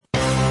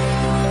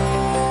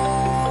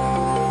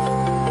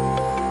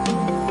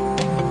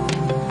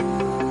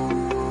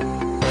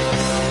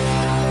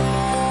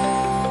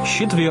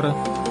Щит веры.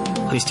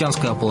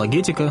 Христианская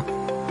апологетика.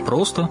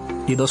 Просто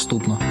и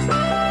доступно.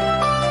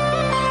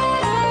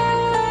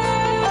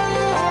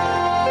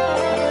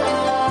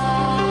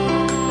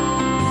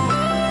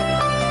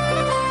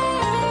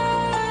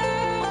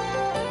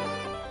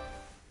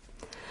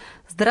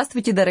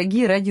 Здравствуйте,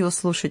 дорогие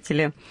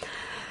радиослушатели.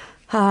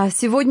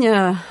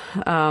 Сегодня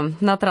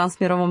на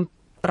Трансмировом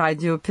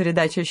радио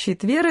передача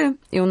 «Щит веры»,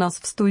 и у нас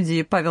в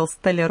студии Павел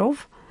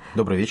Столяров.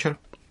 Добрый вечер.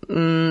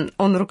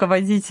 Он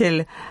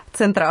руководитель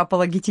Центра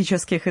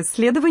апологетических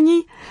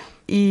исследований,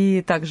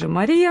 и также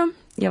Мария.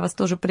 Я вас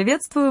тоже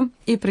приветствую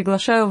и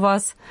приглашаю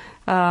вас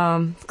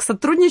к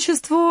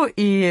сотрудничеству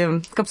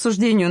и к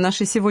обсуждению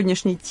нашей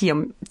сегодняшней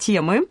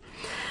темы.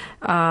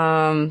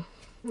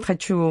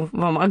 Хочу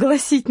вам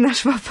огласить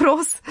наш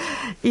вопрос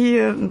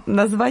и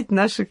назвать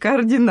наши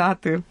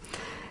координаты.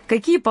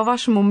 Какие, по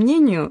вашему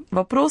мнению,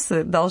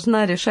 вопросы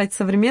должна решать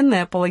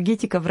современная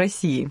апологетика в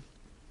России?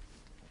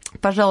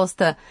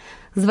 Пожалуйста,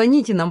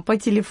 звоните нам по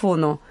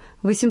телефону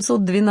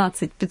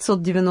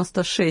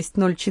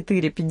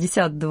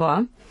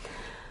 812-596-04-52,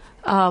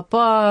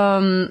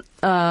 по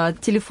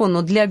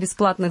телефону для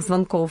бесплатных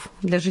звонков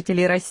для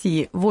жителей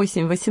России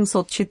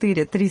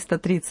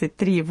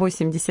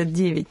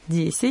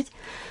 8-804-333-89-10.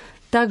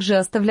 Также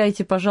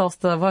оставляйте,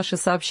 пожалуйста, ваши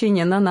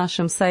сообщения на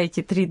нашем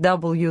сайте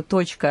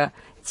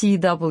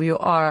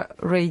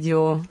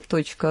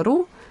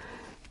www.twrradio.ru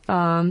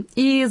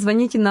и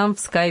звоните нам в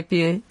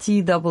скайпе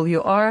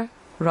TWR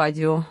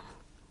Radio.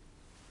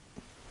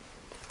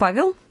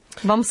 Павел,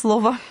 вам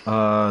слово.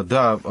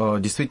 Да,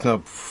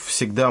 действительно,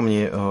 всегда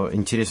мне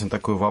интересен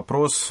такой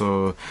вопрос,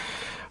 что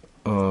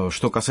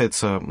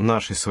касается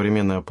нашей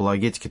современной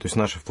апологетики, то есть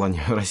нашей в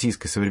плане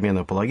российской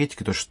современной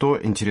апологетики, то что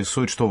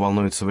интересует, что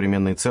волнует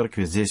современные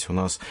церкви здесь у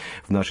нас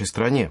в нашей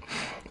стране.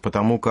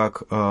 Потому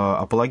как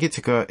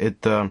апологетика –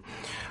 это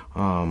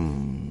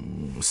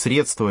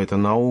средство, это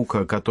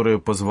наука, которая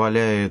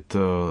позволяет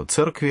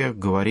церкви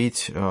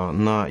говорить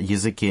на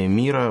языке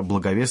мира,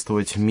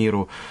 благовествовать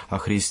миру о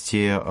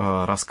Христе,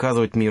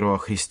 рассказывать миру о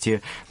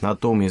Христе на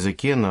том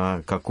языке,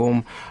 на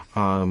каком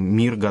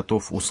мир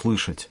готов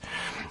услышать.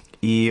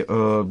 И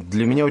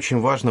для меня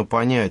очень важно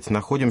понять,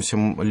 находимся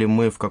ли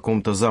мы в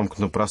каком-то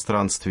замкнутом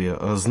пространстве,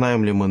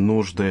 знаем ли мы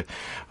нужды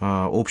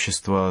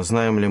общества,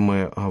 знаем ли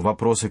мы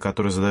вопросы,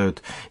 которые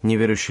задают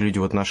неверующие люди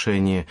в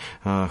отношении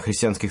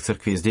христианских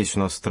церквей здесь у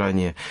нас в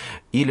стране,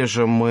 или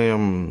же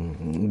мы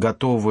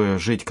готовы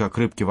жить как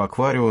рыбки в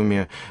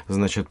аквариуме,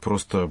 значит,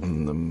 просто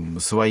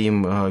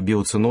своим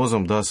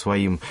биоценозом, да,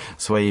 своим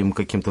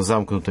каким-то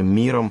замкнутым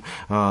миром,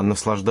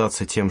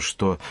 наслаждаться тем,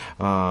 что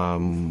как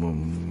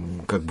бы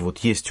вот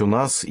есть у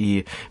нас,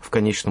 и в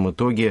конечном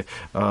итоге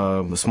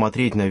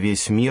смотреть на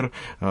весь мир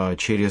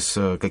через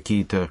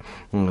какие-то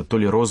то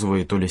ли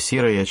розовые, то ли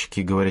серые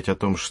очки, говорить о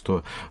том,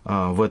 что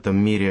в этом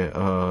мире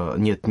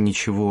нет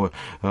ничего,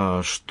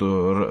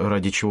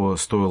 ради чего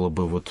стоило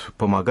бы вот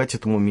помогать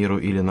этому миру,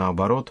 или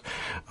наоборот,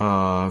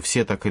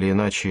 все так или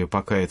иначе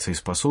покаятся и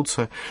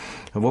спасутся.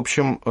 В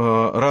общем,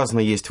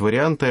 разные есть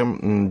варианты.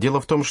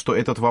 Дело в том, что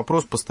этот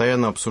вопрос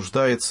постоянно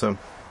обсуждается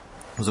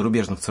в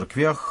зарубежных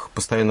церквях,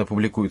 постоянно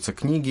публикуются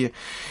книги,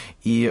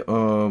 и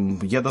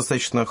я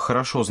достаточно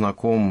хорошо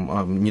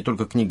знаком, не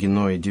только книги,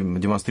 но и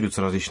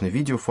демонстрируются различные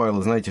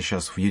видеофайлы. Знаете,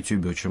 сейчас в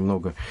YouTube очень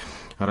много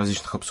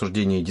различных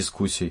обсуждений и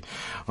дискуссий.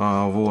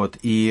 Вот.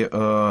 И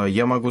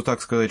я могу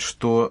так сказать,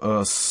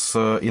 что с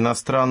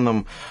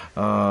иностранным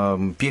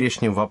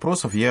перечнем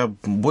вопросов я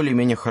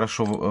более-менее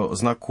хорошо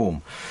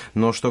знаком.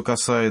 Но что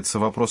касается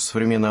вопросов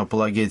современной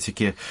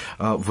апологетики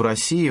в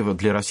России,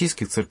 для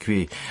российских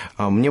церквей,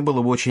 мне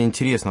было бы очень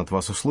интересно от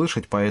вас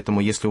услышать,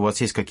 поэтому если у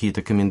вас есть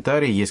какие-то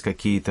комментарии, есть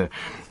какие-то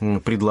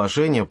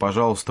предложения,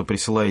 пожалуйста,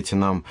 присылайте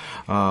нам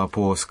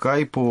по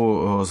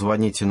скайпу,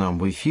 звоните нам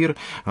в эфир,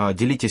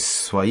 делитесь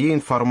своей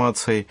информацией,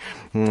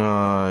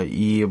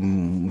 и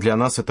для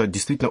нас это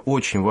действительно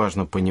очень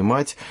важно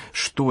понимать,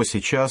 что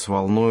сейчас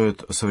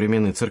волнует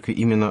современные церкви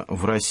именно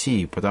в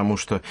России, потому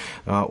что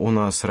у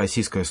нас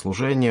российское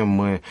служение,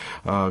 мы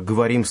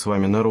говорим с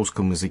вами на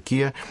русском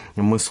языке,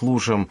 мы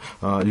служим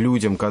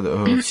людям,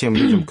 всем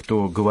людям,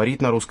 кто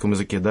говорит на русском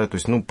языке, да, то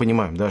есть,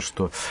 понимаем, да,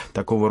 что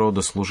такого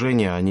рода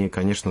служения, они,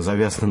 конечно,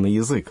 завязаны на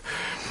язык,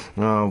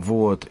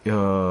 вот,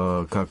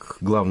 как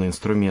главный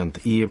инструмент.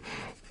 И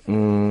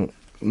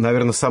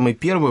наверное, самый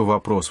первый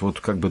вопрос, вот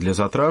как бы для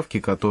затравки,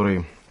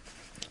 который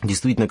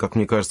действительно, как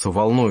мне кажется,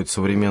 волнует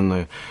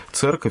современную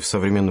церковь,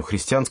 современную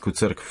христианскую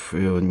церковь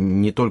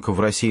не только в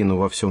России, но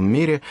во всем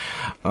мире,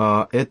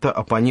 это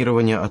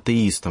оппонирование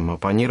атеистам,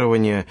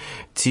 оппонирование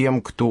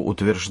тем, кто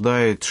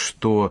утверждает,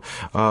 что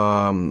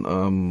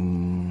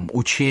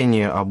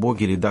учение о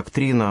Боге или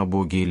доктрина о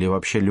Боге или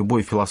вообще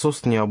любое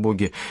философствование о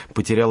Боге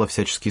потеряло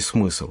всяческий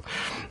смысл.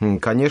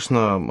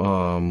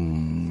 Конечно,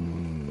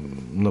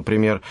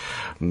 например,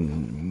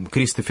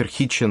 Кристофер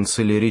Хитченс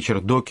или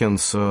Ричард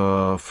Докинс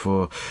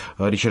в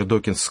Ричард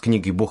Докинс с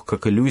книгой «Бог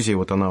как иллюзия»,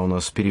 вот она у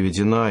нас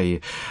переведена, и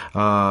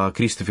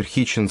Кристофер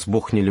Хитченс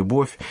 «Бог не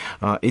любовь».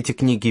 Эти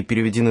книги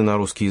переведены на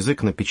русский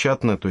язык,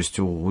 напечатаны, то есть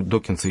у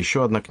Докинса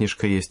еще одна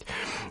книжка есть,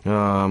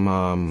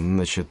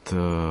 значит,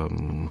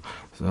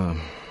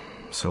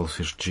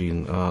 Selfish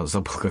Gene,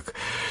 забыл как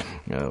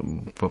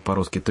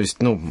по-русски, то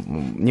есть,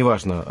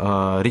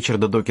 неважно,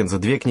 Ричарда Докинса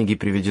 2 книги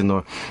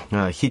переведено,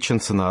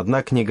 Хитченсона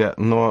 1 книга,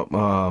 но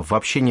в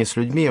общении с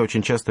людьми я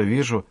очень часто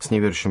вижу, с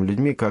неверующими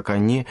людьми, как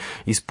они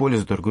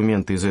используют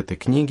аргументы из этой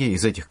книги,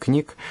 из этих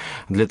книг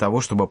для того,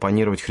 чтобы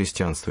оппонировать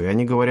христианству. И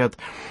они говорят,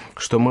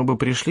 что мы бы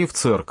пришли в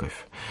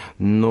церковь,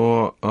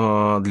 но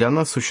для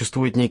нас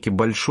существует некий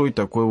большой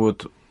такой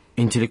вот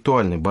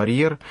интеллектуальный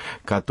барьер,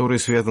 который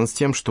связан с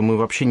тем, что мы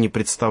вообще не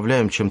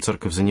представляем, чем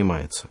церковь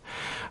занимается.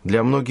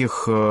 Для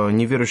многих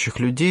неверующих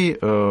людей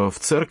в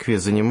церкви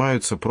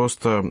занимаются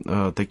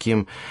просто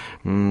таким,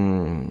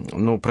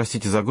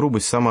 простите за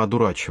грубость,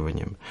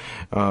 самоодурачиванием.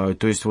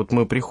 То есть вот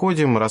мы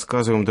приходим,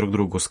 рассказываем друг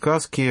другу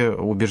сказки,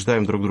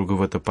 убеждаем друг друга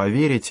в это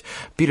поверить,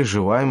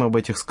 переживаем об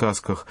этих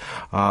сказках,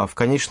 а в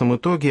конечном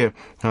итоге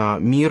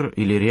мир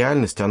или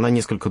реальность, она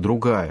несколько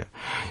другая.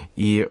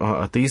 И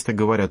атеисты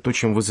говорят, то,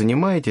 чем вы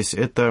занимаетесь,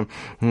 это,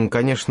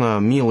 конечно,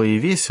 мило и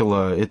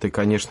весело, это,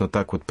 конечно,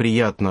 так вот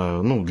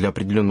приятно, для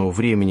определенного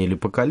времени или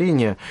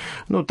поколения,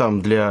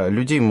 там для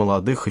людей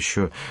молодых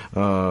еще,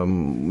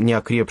 не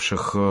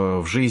окрепших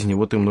в жизни,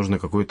 вот им нужно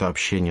какое-то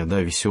общение,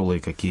 да, веселые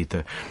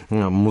какие-то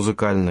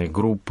музыкальные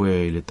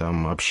группы или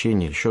там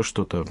общение, еще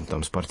что-то,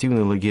 там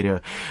спортивные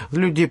лагеря.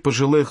 Для людей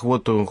пожилых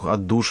вот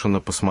отдушина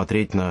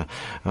посмотреть на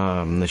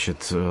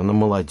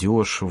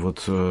молодежь,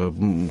 вот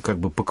как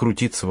бы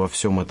покрутиться во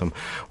всем этом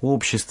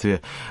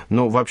обществе.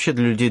 Но вообще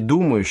для людей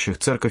думающих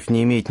церковь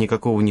не имеет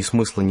никакого ни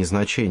смысла, ни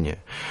значения.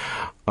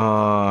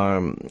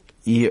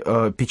 И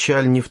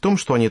печаль не в том,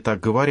 что они так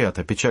говорят,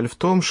 а печаль в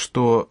том,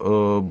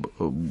 что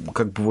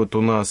как бы вот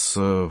у нас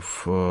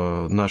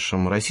в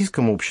нашем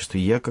российском обществе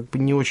я как бы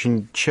не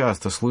очень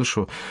часто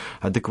слышу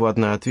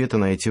адекватные ответы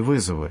на эти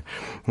вызовы.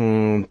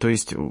 То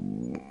есть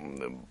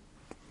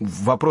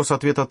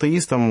вопрос-ответ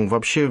атеистам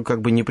вообще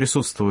как бы не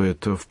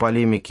присутствует в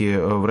полемике,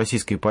 в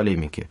российской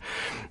полемике.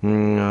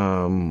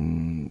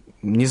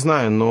 Не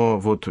знаю, но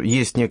вот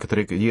есть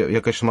некоторые,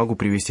 я, конечно, могу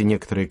привести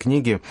некоторые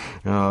книги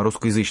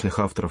русскоязычных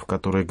авторов,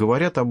 которые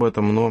говорят об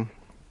этом, но,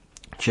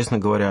 честно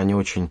говоря, они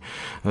очень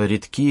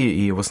редки,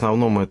 и в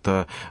основном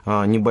это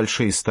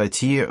небольшие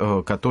статьи,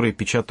 которые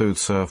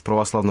печатаются в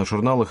православных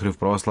журналах или в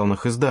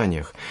православных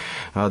изданиях.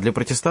 Для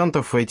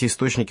протестантов эти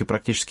источники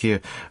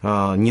практически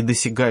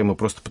недосягаемы,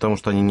 просто потому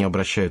что они не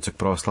обращаются к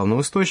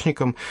православным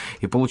источникам,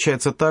 и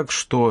получается так,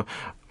 что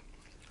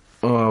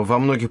во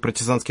многих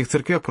протестантских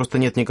церквях просто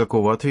нет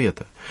никакого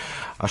ответа.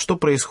 А что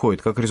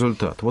происходит как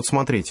результат? Вот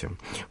смотрите,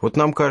 вот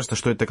нам кажется,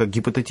 что это как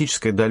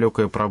гипотетическая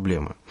далекая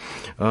проблема.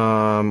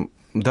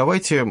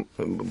 Давайте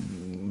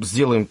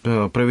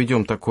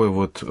проведем такой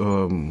вот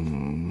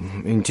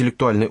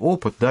интеллектуальный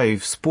опыт, да, и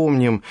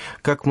вспомним,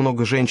 как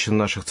много женщин в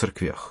наших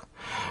церквях.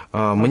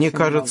 Мне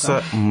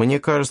кажется,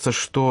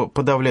 что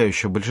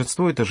подавляющее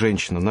большинство это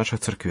женщины в наших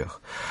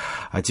церквях.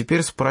 А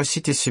теперь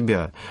спросите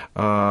себя,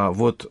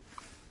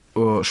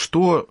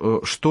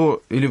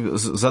 или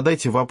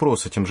задайте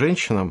вопрос этим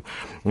женщинам,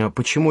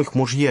 почему их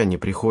мужья не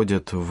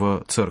приходят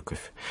в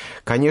церковь.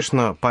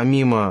 Конечно,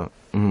 помимо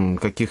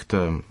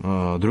каких-то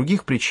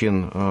других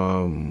причин,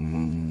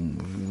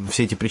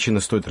 все эти причины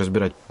стоит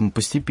разбирать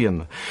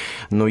постепенно,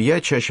 но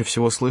я чаще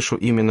всего слышу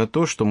именно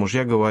то, что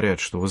мужья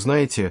говорят, что, вы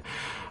знаете,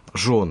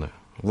 жены,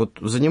 вот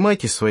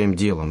занимайтесь своим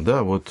делом,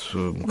 да, вот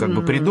как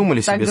бы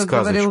придумали себе сказочку.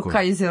 Так говорил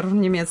кайзер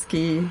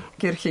немецкий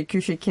Кирхе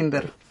Кюхе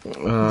Киндер.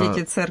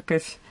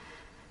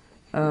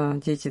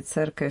 Дети,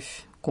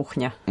 церковь,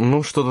 кухня.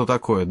 Что-то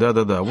такое,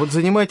 да-да-да. Вот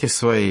занимайтесь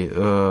своей...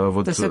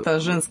 То есть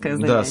это женское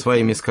занятие. Да,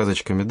 своими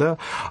сказочками, да.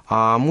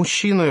 А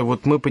мужчины,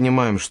 вот мы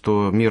понимаем,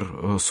 что мир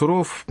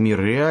суров,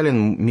 мир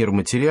реален, мир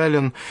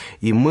материален,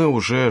 и мы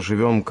уже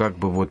живем как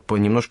бы вот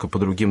немножко по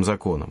другим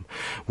законам.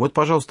 Вот,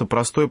 пожалуйста,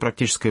 простое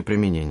практическое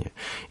применение.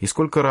 И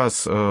сколько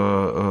раз,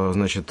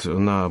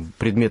 на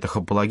предметах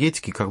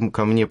апологетики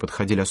ко мне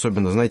подходили,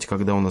 особенно, знаете,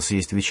 когда у нас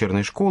есть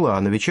вечерняя школа,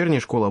 а на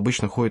вечернюю школу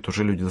обычно ходят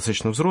уже люди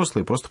достаточно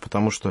взрослые, просто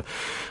потому что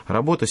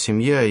работа,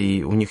 семья,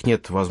 и у них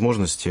нет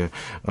возможности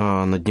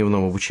на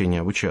дневном обучении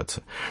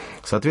обучаться.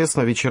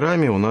 Соответственно,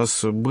 вечерами у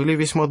нас были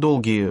весьма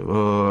долгие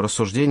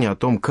рассуждения о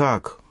том,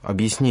 как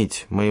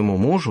объяснить моему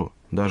мужу,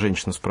 да,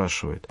 женщина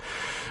спрашивает,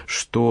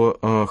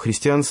 что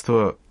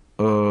христианство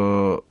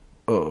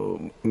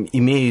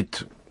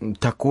имеет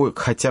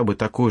хотя бы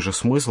такой же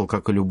смысл,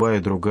 как и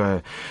любая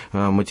другая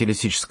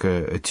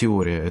материалистическая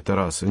теория, это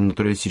раз,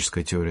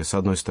 натуралистическая теория, с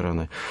одной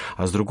стороны.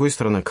 А с другой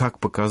стороны, как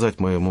показать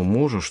моему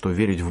мужу, что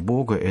верить в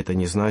Бога, это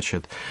не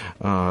значит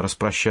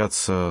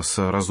распрощаться с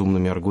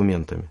разумными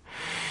аргументами.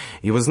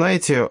 И вы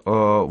знаете,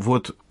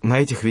 вот на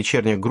этих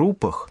вечерних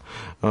группах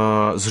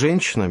с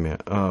женщинами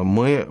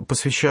мы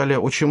посвящали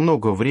очень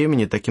много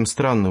времени таким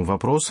странным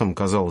вопросам,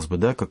 казалось бы,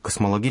 да, как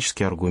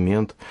космологический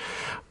аргумент,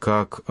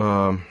 как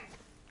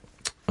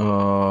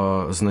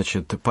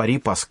значит, пари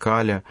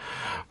Паскаля,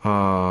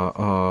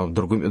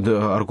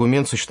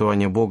 аргумент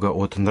существования Бога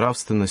от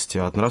нравственности,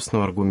 от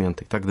нравственного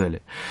аргумента и так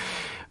далее.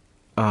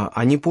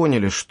 Они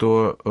поняли,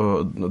 что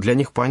для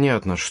них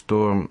понятно,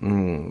 что,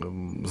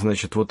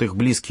 значит, вот их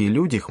близкие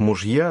люди, их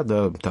мужья,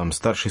 да, там,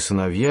 старшие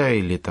сыновья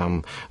или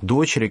там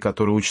дочери,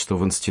 которые учатся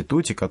в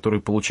институте, которые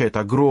получают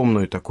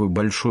огромную такую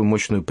большую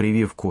мощную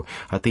прививку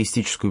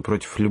атеистическую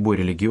против любой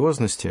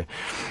религиозности,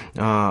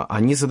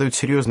 они задают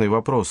серьезные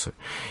вопросы.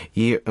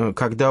 И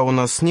когда у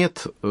нас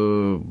нет,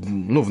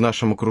 ну, в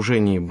нашем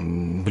окружении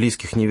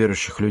близких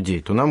неверующих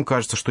людей, то нам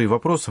кажется, что и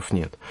вопросов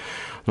нет.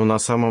 Но на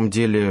самом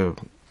деле...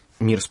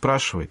 Мир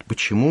спрашивает,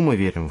 почему мы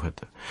верим в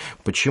это?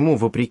 Почему,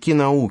 вопреки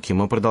науке,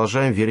 мы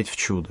продолжаем верить в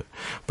чудо?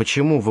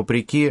 Почему,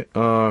 вопреки,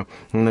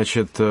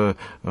 значит,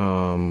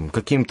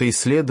 каким-то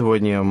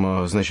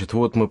исследованиям, значит,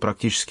 вот мы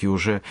практически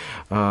уже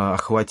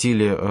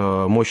охватили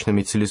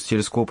мощными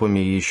телескопами,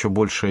 и еще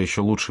больше,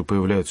 еще лучше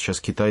появляются.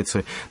 Сейчас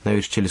китайцы,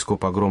 наверное,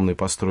 телескоп огромный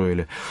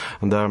построили.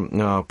 Да?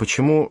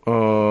 Почему,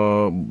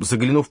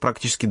 заглянув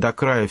практически до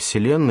края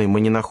Вселенной,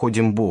 мы не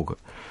находим Бога?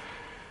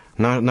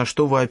 На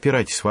что вы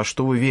опираетесь, во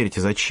что вы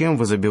верите, зачем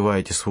вы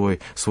забиваете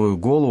свою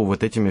голову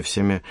вот этими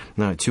всеми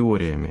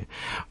теориями.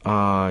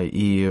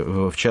 И,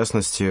 в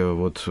частности,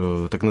 вот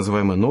так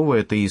называемые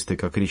новые атеисты,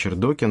 как Ричард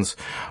Докинс,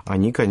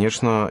 они,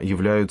 конечно,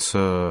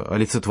 являются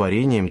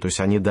олицетворением, то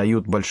есть они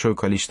дают большое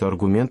количество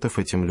аргументов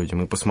этим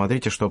людям. И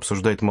посмотрите, что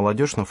обсуждает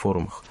молодежь на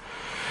форумах.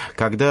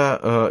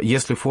 Когда,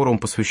 если форум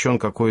посвящен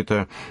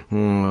какой-то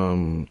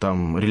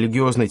там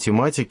религиозной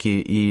тематике,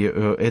 и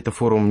это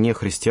форум не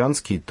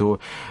христианский, то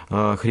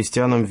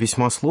христианам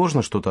весьма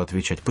сложно что-то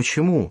отвечать.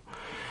 Почему?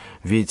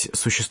 Ведь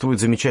существуют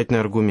замечательные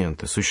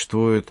аргументы,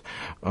 существует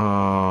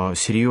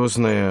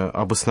серьезное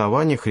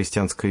обоснование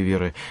христианской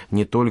веры,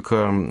 не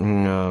только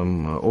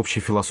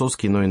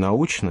общефилософские, но и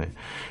научные,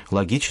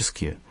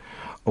 логические.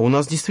 У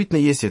нас действительно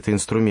есть эти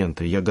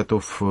инструменты. Я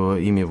готов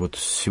ими вот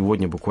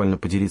сегодня буквально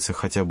поделиться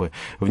хотя бы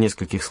в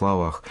нескольких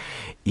словах.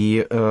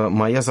 И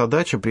моя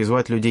задача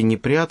призвать людей не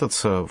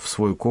прятаться в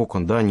свой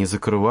кокон, да, не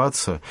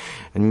закрываться,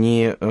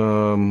 не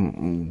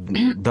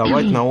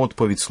давать на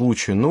отповедь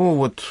случаю. Ну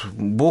вот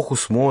Бог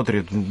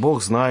усмотрит,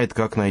 Бог знает,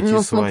 как найти своих.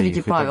 Ну,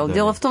 смотрите, Павел,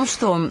 дело в том,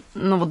 что,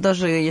 ну вот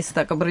даже если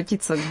так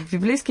обратиться к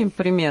библейским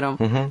примерам,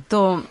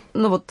 то,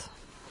 ну вот,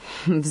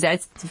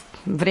 взять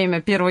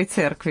время Первой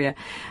Церкви,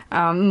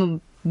 ну,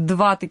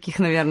 два таких,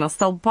 наверное,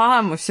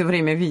 столпа мы все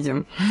время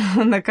видим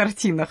на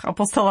картинах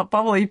апостола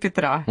Павла и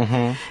Петра.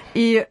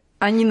 И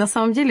они на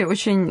самом деле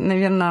очень,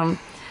 наверное,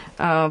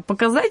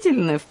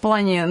 показательны в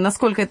плане,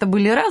 насколько это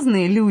были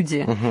разные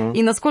люди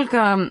и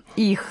насколько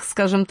их,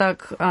 скажем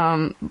так,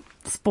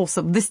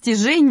 способ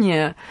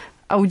достижения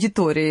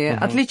аудитории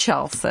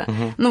отличался.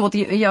 Ну вот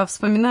я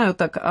вспоминаю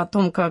так о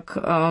том, как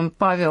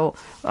Павел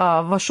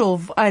вошел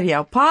в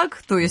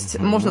Ареопаг, то есть,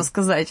 можно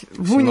сказать,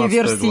 в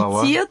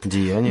университет,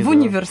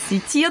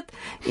 университет,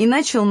 и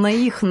начал на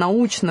их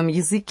научном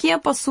языке,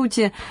 по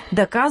сути,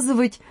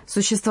 доказывать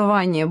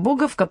существование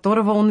Бога, в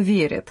которого он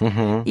верит.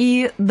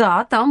 И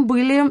да, там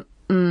были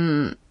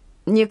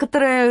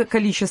некоторое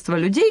количество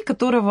людей,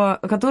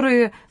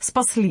 которые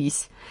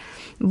спаслись.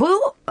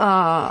 Был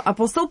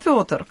апостол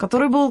Петр,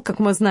 который был, как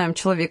мы знаем,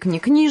 человек не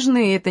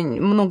книжный, это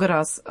много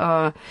раз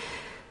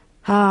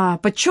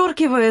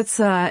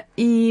подчеркивается,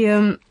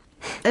 и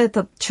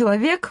этот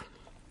человек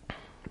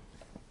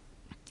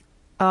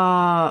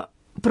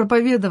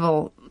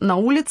проповедовал на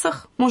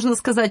улицах, можно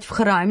сказать, в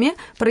храме,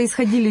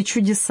 происходили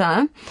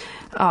чудеса,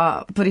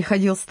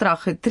 приходил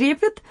страх и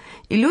трепет,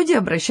 и люди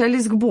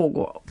обращались к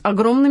Богу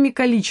огромными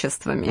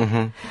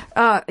количествами.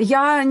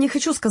 Я не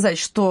хочу сказать,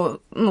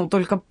 что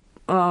только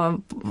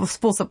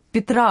способ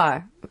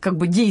Петра как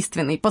бы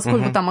действенный,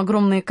 поскольку там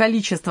огромное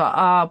количество,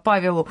 а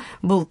Павел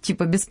был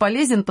типа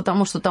бесполезен,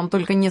 потому что там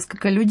только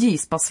несколько людей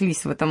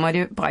спаслись в этом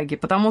Ареопаге,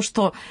 потому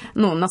что,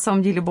 на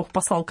самом деле Бог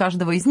послал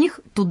каждого из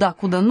них туда,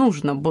 куда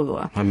нужно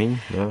было. Аминь,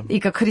 да.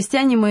 И как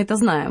христиане мы это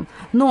знаем.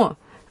 Но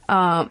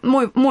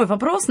мой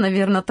вопрос,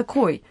 наверное,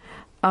 такой.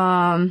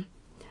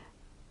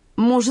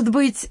 Может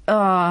быть,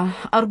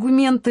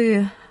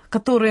 аргументы,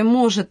 которые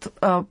может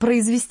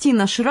произвести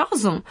наш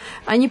разум,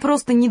 они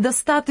просто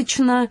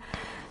недостаточно,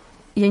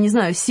 я не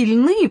знаю,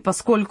 сильны,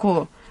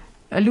 поскольку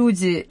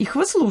люди их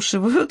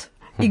выслушивают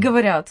и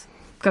говорят,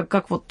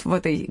 как вот в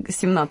этой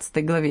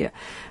 17 главе,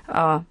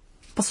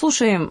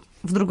 послушаем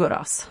в другой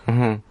раз.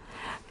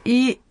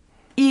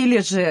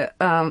 Или же,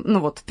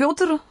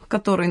 Петр,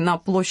 который на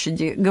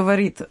площади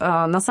говорит,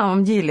 на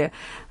самом деле,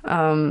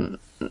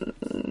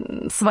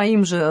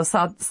 своим же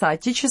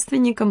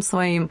соотечественникам,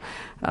 своим,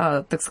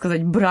 так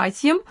сказать,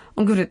 братьям,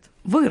 он говорит,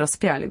 вы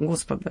распяли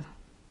Господа,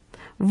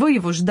 вы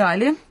его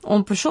ждали,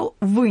 он пришел,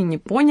 вы не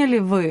поняли,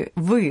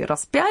 вы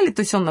распяли,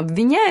 то есть он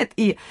обвиняет,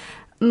 и,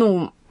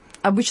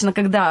 обычно,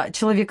 когда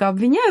человека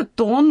обвиняют,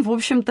 то он, в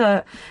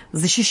общем-то,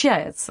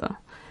 защищается.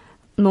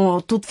 Но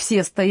тут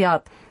все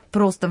стоят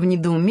просто в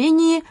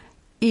недоумении,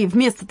 и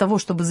вместо того,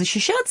 чтобы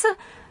защищаться,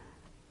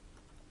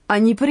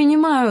 они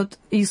принимают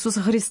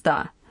Иисуса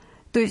Христа.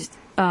 То есть,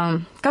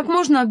 как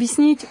можно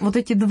объяснить вот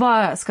эти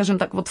два, скажем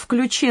так, вот в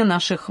ключе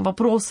наших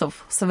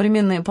вопросов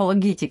современной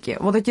апологетики,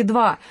 вот эти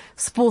два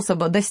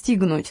способа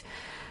достигнуть,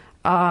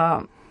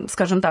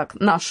 скажем так,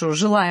 нашу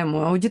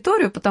желаемую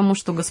аудиторию, потому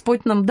что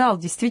Господь нам дал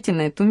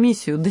действительно эту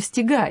миссию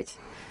достигать.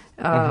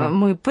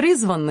 Мы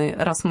призваны,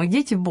 раз мы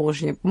дети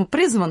Божьи, мы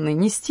призваны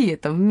нести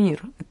это в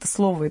мир, это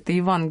слово, это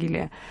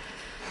Евангелие.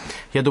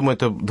 Я думаю,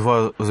 это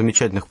два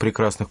замечательных,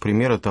 прекрасных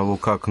примера того,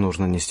 как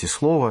нужно нести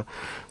слово.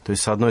 То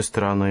есть, с одной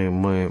стороны,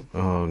 мы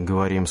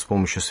говорим с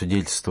помощью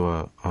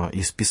свидетельства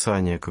из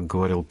Писания, как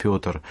говорил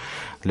Петр,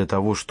 для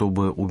того,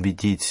 чтобы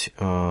убедить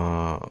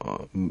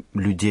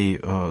людей,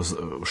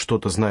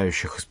 что-то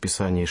знающих из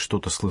Писания,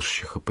 что-то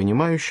слышащих и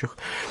понимающих.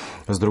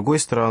 С другой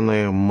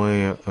стороны,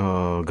 мы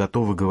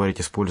готовы говорить,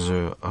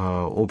 используя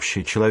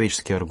общие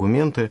человеческие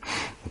аргументы,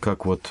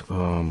 как вот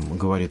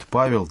говорит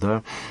Павел,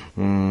 да,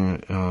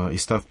 и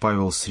став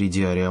Павел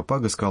среди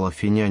ареопага, сказал: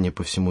 «Афиняне,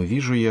 по всему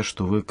вижу я,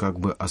 что вы как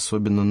бы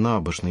особенно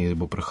набожны,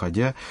 ибо,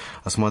 проходя,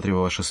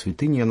 осматривая ваши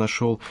святыни, я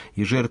нашел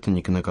и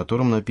жертвенник, на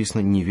котором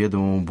написано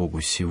неведомому Богу: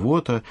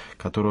 сего-то,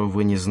 которого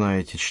вы не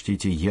знаете,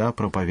 чтите, я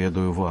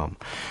проповедую вам».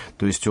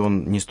 То есть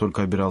он не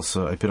столько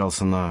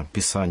опирался на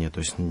Писание, то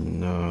есть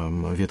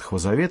Ветхого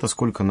Завета,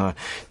 сколько на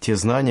те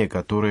знания,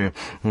 которые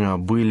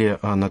были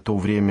на то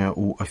время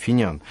у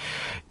афинян.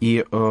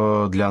 И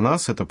для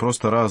нас это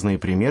просто разные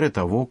примеры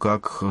того,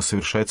 как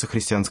совершается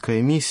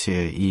христианская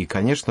миссия. И,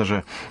 конечно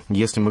же,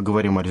 если мы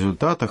говорим о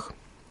результатах,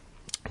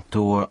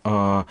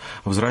 то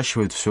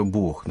взращивает все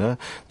Бог, да?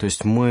 То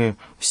есть мы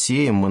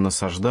сеем, мы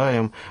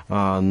насаждаем,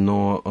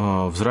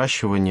 но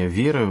взращивание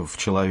веры в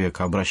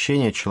человека,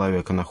 обращение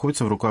человека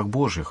находится в руках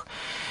Божьих.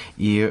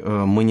 И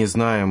мы не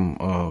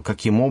знаем,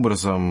 каким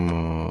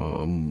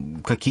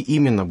образом, какие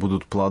именно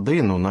будут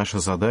плоды, но наша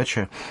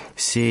задача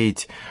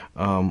сеять,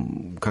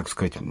 как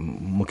сказать,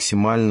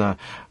 максимально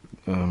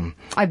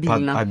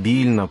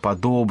обильно,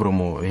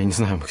 по-доброму, я не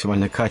знаю,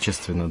 максимально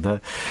качественно, да.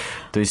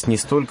 То есть не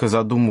столько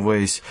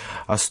задумываясь,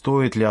 а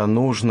стоит ли, а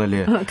нужно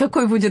ли.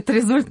 Какой будет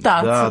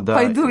результат? Да.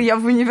 Пойду я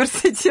в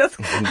университет,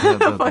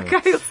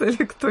 покаюсь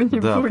ли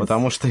кто-нибудь? Да,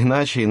 потому что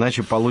иначе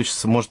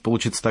может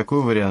получиться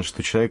такой вариант,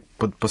 что человек,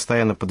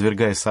 постоянно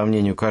подвергая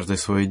сомнению каждое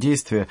свое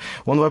действие,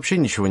 он вообще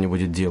ничего не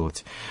будет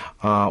делать.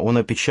 Он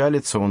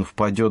опечалится, он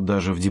впадет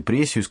даже в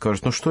депрессию и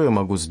скажет: ну что я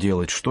могу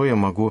сделать, что я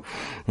могу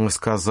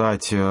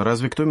сказать,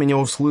 разве кто меня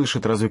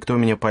услышит, разве кто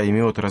меня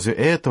поймет, разве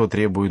этого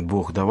требует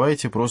Бог?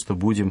 Давайте просто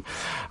будем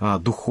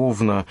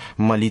духовно,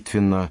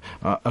 молитвенно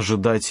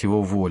ожидать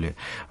Его воли.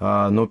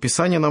 Но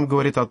Писание нам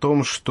говорит о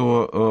том,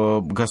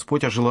 что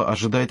Господь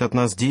ожидает от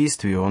нас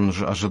действий, Он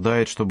же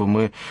ожидает, чтобы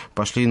мы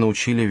пошли и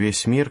научили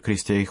весь мир,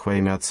 крестя их во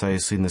имя Отца и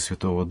Сына и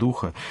Святого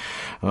Духа,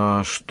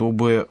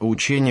 чтобы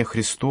учение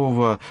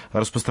Христово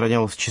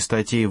распространялось в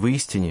чистоте и в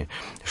истине,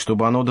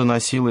 чтобы оно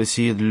доносилось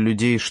и для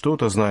людей,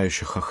 что-то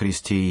знающих о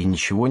Христе, и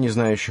ничего не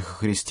знающих о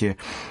Христе,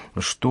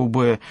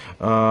 чтобы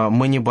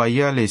мы не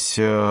боялись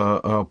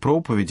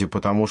проповеди,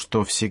 потому что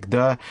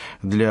всегда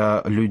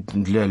для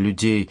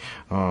людей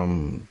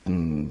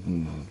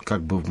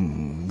как бы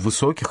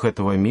высоких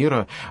этого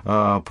мира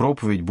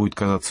проповедь будет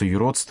казаться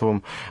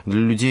юродством, для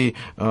людей,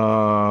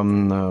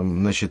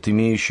 значит,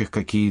 имеющих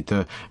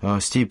какие-то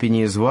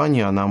степени и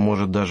звания, она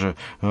может даже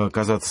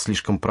казаться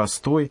слишком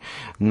простой,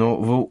 но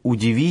вы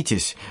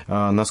удивитесь,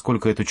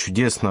 насколько это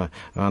чудесно,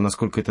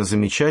 насколько это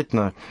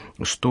замечательно,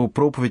 что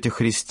проповедь о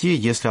Христе,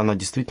 если она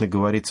действительно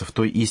говорится в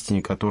той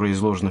истине, которая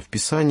изложена в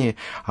Писании,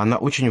 она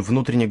очень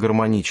внутренне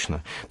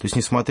гармонична. То есть,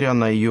 несмотря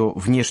на ее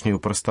внешнюю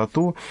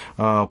простоту,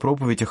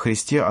 проповедь о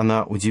Христе,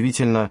 она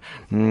удивительно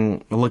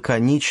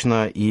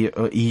лаконична, и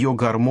ее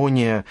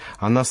гармония,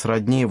 она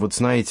сродни, вот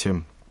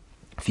знаете,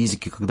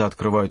 физики, когда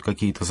открывают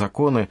какие-то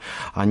законы,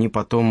 они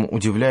потом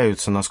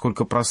удивляются,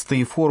 насколько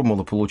простые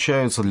формулы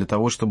получаются для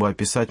того, чтобы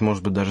описать,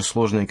 может быть, даже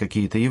сложные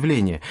какие-то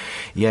явления.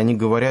 И они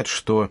говорят,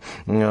 что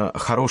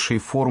хорошие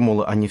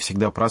формулы, они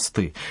всегда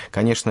просты.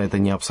 Конечно, это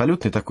не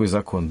абсолютный такой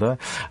закон, да,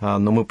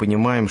 но мы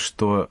понимаем,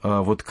 что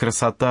вот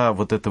красота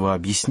вот этого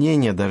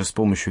объяснения, даже с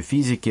помощью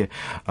физики,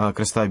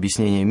 красота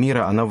объяснения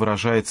мира, она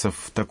выражается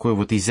в такой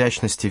вот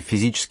изящности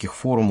физических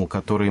формул,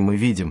 которые мы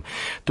видим.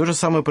 То же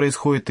самое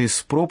происходит и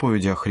с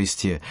проповедью о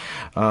Христе.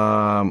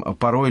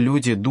 Порой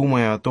люди,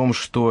 думая о том,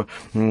 что,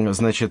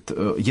 значит,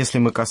 если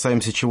мы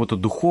касаемся чего-то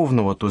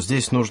духовного, то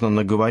здесь нужно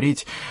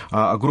наговорить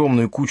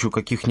огромную кучу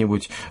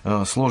каких-нибудь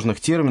сложных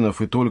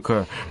терминов, и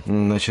только,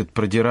 значит,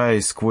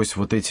 продираясь сквозь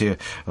вот эти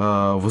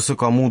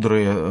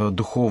высокомудрые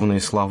духовные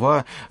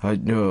слова,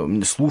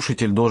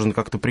 слушатель должен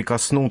как-то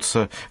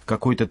прикоснуться к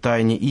какой-то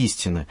тайне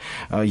истины.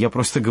 Я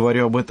просто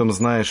говорю об этом,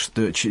 зная,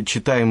 что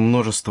читаем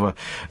множество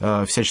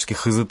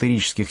всяческих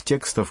эзотерических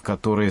текстов,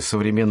 которые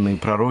современные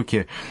пророки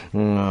пророки,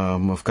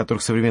 в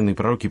которых современные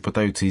пророки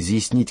пытаются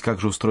изъяснить, как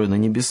же устроены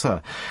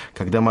небеса.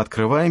 Когда мы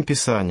открываем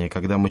Писание,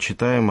 когда мы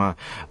читаем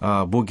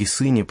о Боге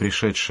Сыне,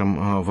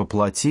 пришедшем во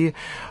плоти,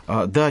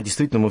 да,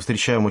 действительно, мы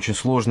встречаем очень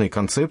сложные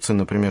концепции,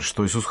 например,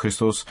 что Иисус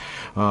Христос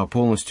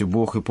полностью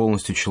Бог и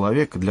полностью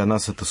человек. Для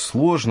нас это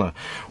сложно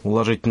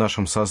уложить в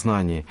нашем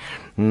сознании,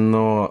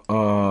 но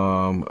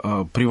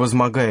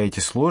превозмогая эти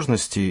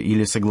сложности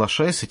или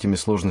соглашаясь с этими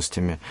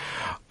сложностями,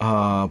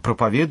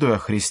 проповедуя о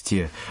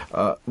Христе,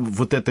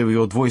 вот эта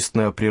его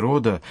двойственная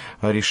природа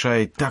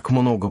решает так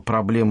много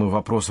проблем и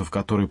вопросов,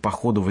 которые по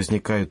ходу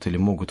возникают или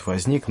могут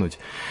возникнуть.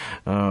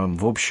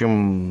 В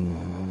общем,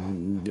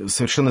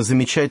 совершенно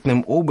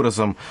замечательным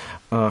образом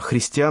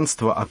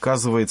христианство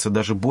оказывается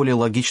даже более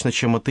логично,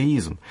 чем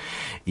атеизм.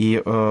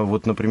 И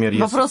вот, например...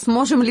 Вопрос,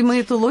 можем ли мы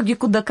эту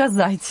логику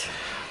доказать?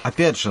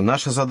 Опять же,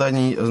 наша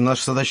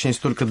задача не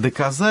столько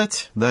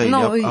доказать, да,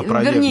 или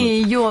опровергнуть.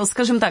 Вернее, ее,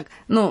 скажем так,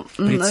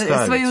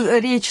 свою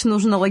речь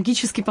нужно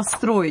логически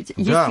построить.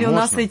 Да, если у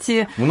нас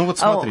эти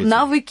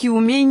навыки,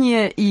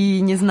 умения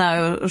и не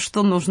знаю,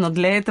 что нужно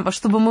для этого,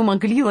 чтобы мы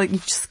могли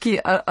логически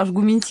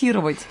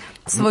аргументировать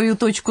свою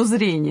точку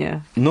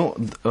зрения.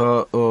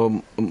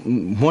 Можно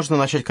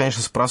начать,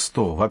 конечно, с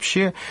простого.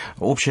 Вообще,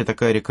 общая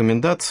такая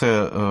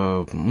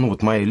рекомендация,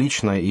 моя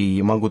личная,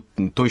 и могу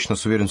точно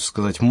с уверенностью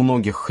сказать,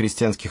 многих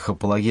христианских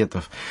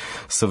апологетов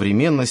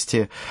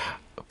современности: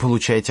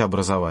 получайте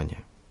образование.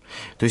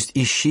 То есть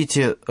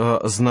ищите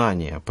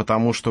знания,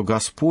 потому что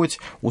Господь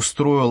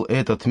устроил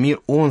этот мир,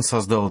 Он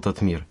создал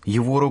этот мир,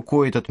 Его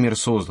рукой этот мир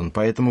создан.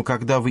 Поэтому,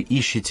 когда вы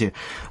ищете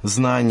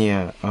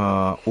знания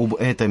об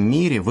этом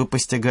мире, вы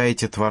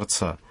постигаете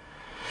Творца.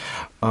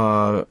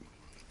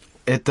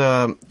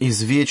 Это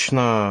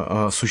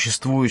извечно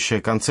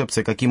существующая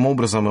концепция, каким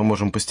образом мы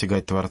можем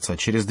постигать Творца.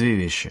 Через две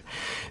вещи.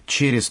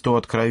 Через то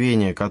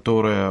откровение,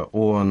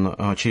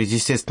 через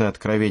естественное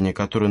откровение,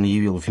 которое Он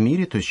явил в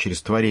мире, то есть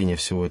через творение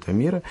всего этого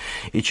мира,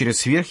 и через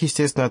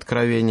сверхъестественное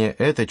откровение,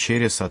 это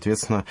через,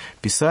 соответственно,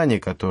 Писание,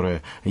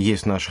 которое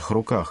есть в наших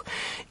руках.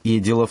 И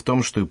дело в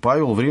том, что и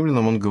Павел в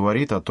Римлянам, он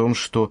говорит о том,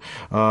 что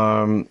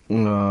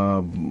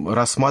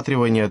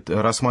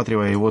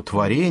рассматривая его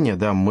творение,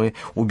 да, мы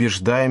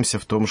убеждаемся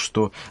в том, что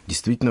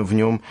действительно в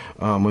нем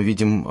мы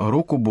видим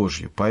руку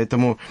Божью.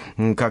 Поэтому,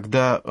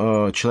 когда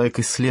человек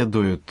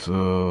исследует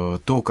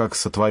то, как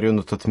сотворен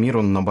этот мир,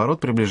 он,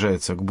 наоборот,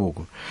 приближается к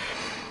Богу.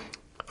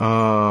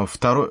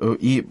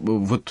 И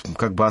вот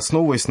как бы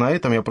основываясь на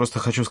этом, я просто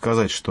хочу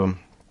сказать, что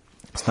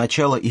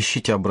сначала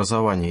ищите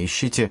образование,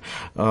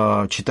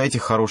 читайте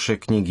хорошие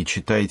книги,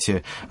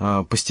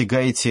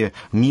 постигайте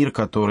мир,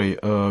 который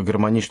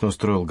гармонично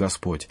устроил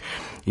Господь.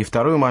 И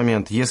второй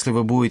момент, если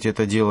вы будете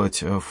это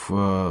делать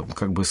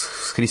с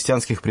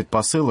христианских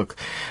предпосылок,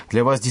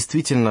 для вас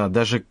действительно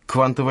даже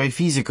квантовая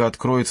физика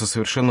откроется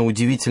совершенно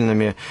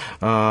удивительными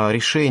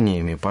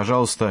решениями.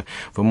 Пожалуйста,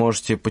 вы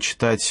можете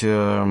почитать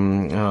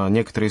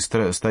некоторые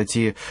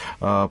статьи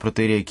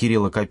протоиерея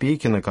Кирилла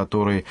Копейкина,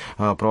 который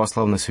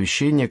православный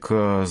священник.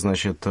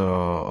 Значит,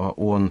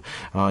 он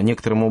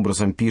некоторым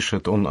образом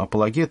пишет, он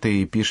апологет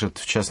и пишет,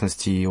 в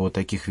частности, и о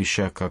таких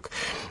вещах, как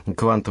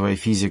квантовая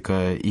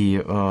физика и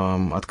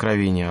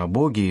откровение о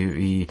Боге,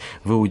 и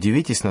вы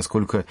удивитесь,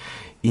 насколько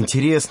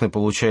интересны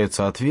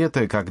получаются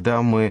ответы,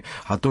 когда мы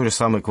о той же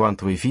самой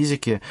квантовой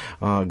физике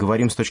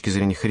говорим с точки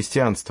зрения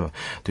христианства.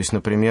 То есть,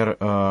 например,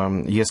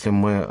 если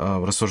мы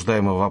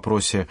рассуждаем о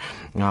вопросе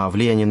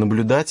влияния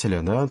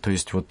наблюдателя, да, то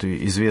есть вот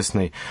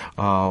известный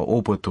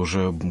опыт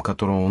уже,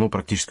 которому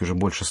практически уже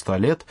больше 100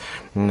 лет,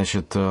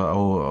 значит,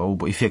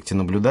 об эффекте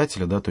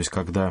наблюдателя, да, то есть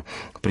когда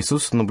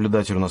присутствует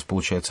наблюдатель, у нас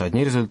получаются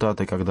одни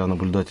результаты, когда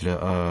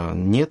наблюдателя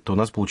нет, то у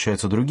нас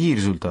получаются другие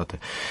результаты.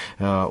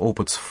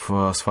 Опыт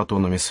с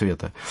фотонами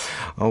света.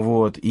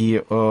 Вот.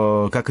 И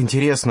как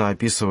интересно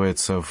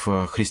описывается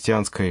в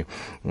христианском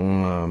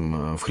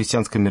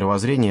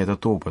мировоззрении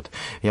этот опыт.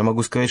 Я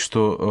могу сказать,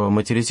 что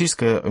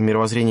материалистическое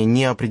мировоззрение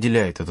не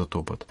определяет этот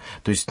опыт.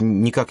 То есть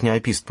никак не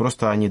описывает,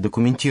 просто они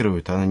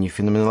документируют, они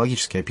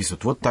феноменологически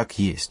описывают. Вот так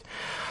есть.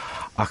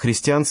 А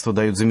христианство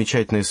дает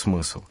замечательный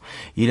смысл.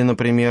 Или,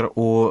 например,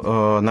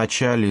 о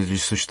начале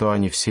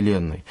существования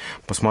Вселенной.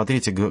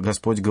 Посмотрите,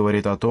 Господь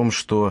говорит о том,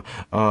 что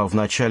в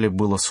начале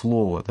было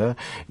Слово, да?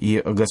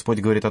 И Господь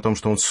говорит о том,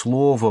 что Он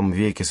Словом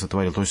веки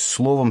сотворил, то есть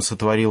Словом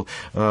сотворил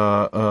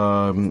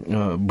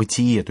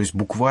бытие, то есть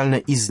буквально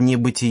из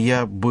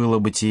небытия было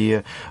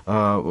бытие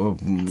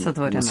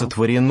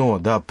сотворено,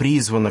 да,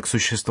 призвано к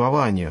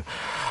существованию.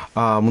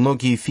 А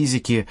многие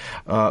физики,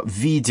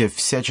 видя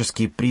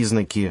всяческие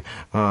признаки,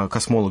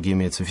 космологи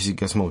имеются,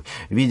 физики-космологи,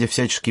 видя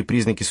всяческие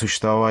признаки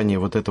существования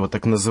вот этого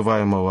так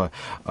называемого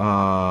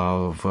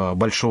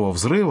большого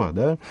взрыва,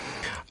 да,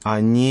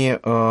 они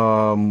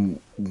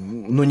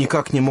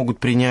никак не могут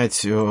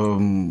принять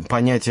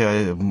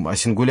понятие о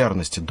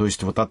сингулярности. То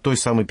есть вот от той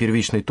самой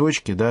первичной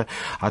точки, да,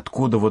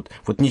 откуда вот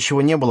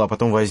ничего не было, а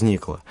потом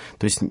возникло.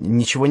 То есть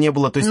ничего не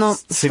было, то есть но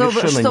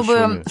совершенно чтобы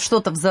ничего нет.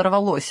 Что-то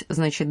взорвалось,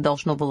 значит,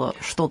 должно было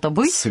что-то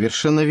быть?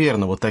 Совершенно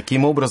верно. Вот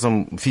таким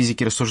образом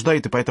физики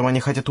рассуждают, и поэтому они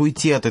хотят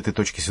уйти от этой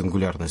точки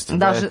сингулярности.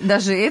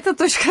 Даже эта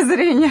точка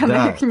зрения,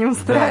 она их не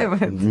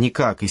устраивает? Да,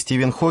 никак. И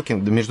Стивен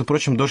Хокинг, между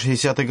прочим, до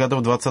 60-х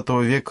годов 20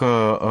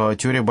 века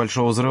теория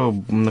Большого взрыва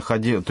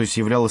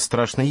являлась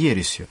страшной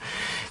ересью.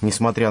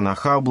 Несмотря на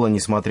Хаббла,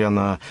 несмотря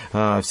на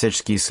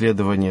всяческие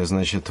исследования,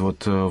 значит,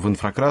 вот в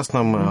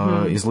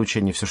инфракрасном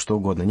излучении, все что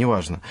угодно,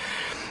 неважно.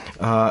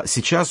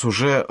 Сейчас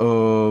уже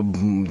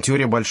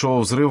теория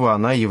Большого взрыва,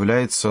 она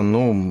является,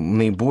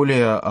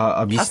 наиболее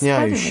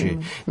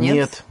объясняющей.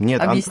 Нет.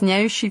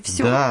 Объясняющей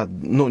все? Да,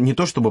 не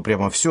то чтобы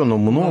прямо все, но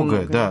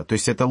многое, да. То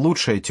есть это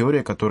лучшая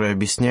теория, которая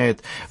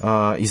объясняет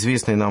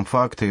известные нам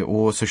факты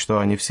о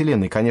существовании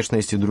Вселенной. Конечно,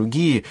 есть и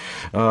другие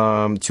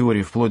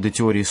теории, вплоть до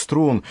теории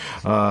струн.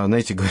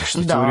 Знаете, говорят,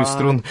 что теорию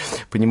струн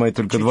понимает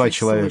только два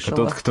человека.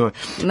 Слышала. Тот, кто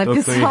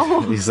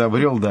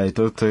изобрел, да, и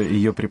тот, кто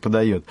ее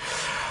преподает.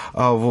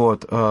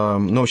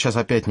 Но сейчас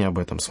опять не об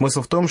этом.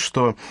 Смысл в том,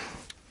 что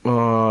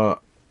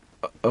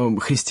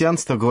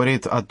христианство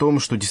говорит о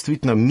том, что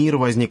действительно мир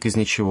возник из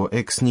ничего,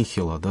 экс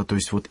нихило, да, то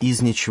есть вот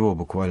из ничего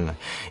буквально.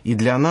 И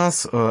для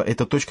нас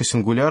эта точка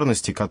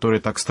сингулярности, которая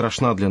так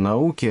страшна для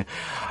науки,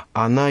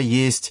 она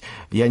есть,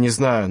 я не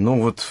знаю,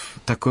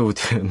 такой вот,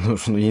 я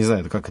не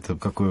знаю,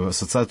 какую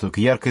ассоциацию, только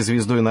яркой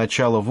звездой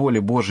начала воли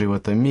Божией в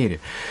этом мире.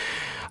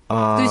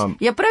 То есть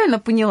я правильно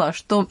поняла,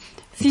 что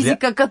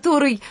физика,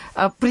 который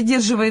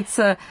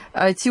придерживается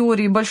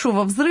теории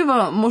Большого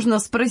взрыва, можно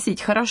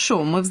спросить: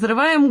 хорошо, мы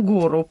взрываем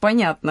гору,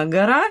 понятно,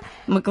 гора,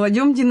 мы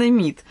кладем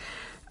динамит.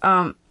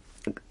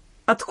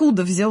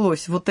 Откуда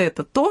взялось вот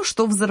это, то,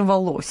 что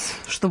взорвалось,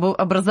 чтобы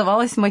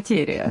образовалась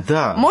материя?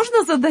 Да.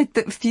 Можно задать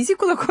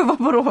физику такой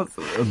вопрос?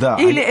 Да.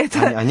 Или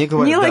они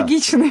говорят,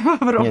 нелогичный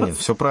вопрос? Нет,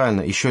 все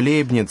правильно. Еще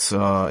Лейбниц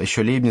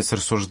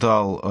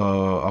рассуждал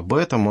об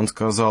этом, он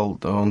сказал,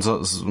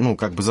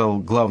 задал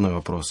главный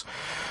вопрос.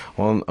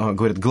 Он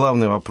говорит,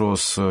 главный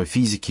вопрос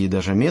физики и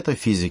даже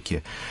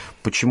метафизики,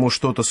 почему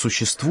что-то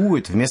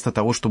существует вместо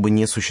того, чтобы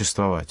не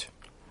существовать.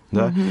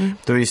 Да?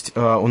 То есть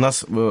у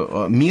нас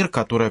мир,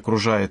 который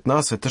окружает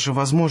нас, это же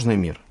возможный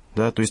мир.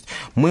 Да? То есть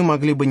мы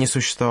могли бы не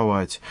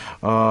существовать,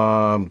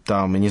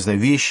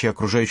 вещи,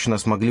 окружающие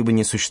нас, могли бы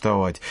не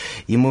существовать.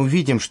 И мы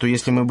увидим, что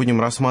если мы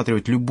будем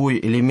рассматривать любой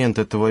элемент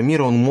этого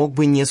мира, он мог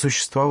бы не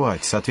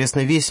существовать.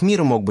 Соответственно, весь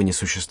мир мог бы не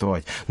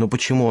существовать. Но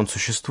почему он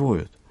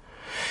существует?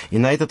 И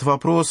на этот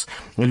вопрос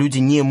люди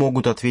не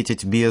могут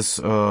ответить без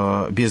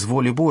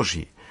воли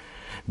Божьей.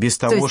 Без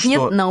того, то есть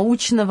нет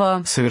научного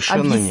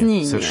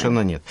объяснения.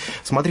 Совершенно нет.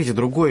 Смотрите,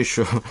 другой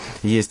еще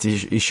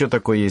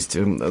такой есть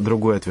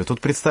другой ответ. Вот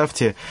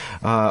представьте,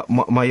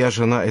 моя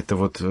жена, это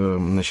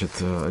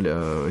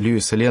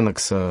Льюиса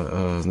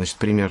Леннокса,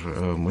 пример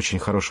очень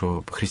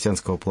хорошего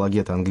христианского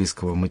апологета,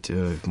 английского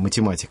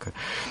математика.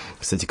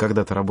 Кстати,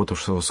 когда-то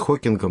работавшего с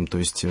Хокингом, то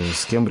есть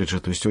с Кембриджа,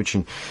 то есть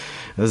очень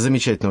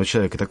замечательного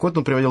человека. Так вот,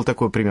 он приводил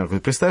такой пример.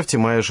 Представьте,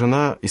 моя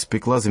жена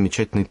испекла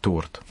замечательный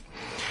торт.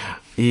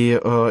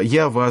 И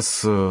я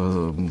вас,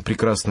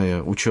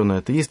 прекрасные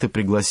ученые-атеисты,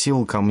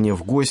 пригласил ко мне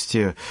в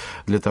гости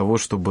для того,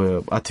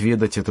 чтобы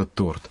отведать этот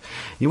торт.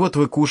 И вот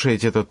вы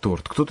кушаете этот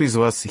торт. Кто-то из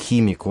вас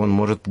химик, он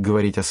может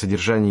говорить о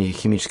содержании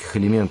химических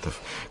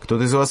элементов.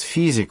 Кто-то из вас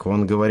физик,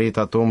 он говорит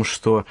о том,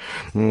 что,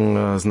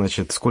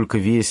 сколько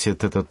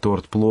весит этот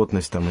торт,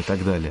 плотность и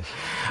так далее.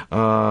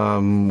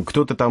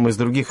 Кто-то из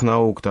других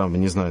наук,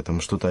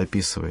 что-то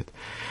описывает.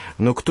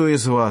 Но кто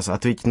из вас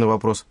ответит на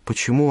вопрос,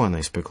 почему она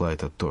испекла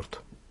этот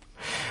торт?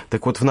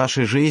 Так вот, в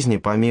нашей жизни,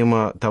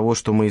 помимо того,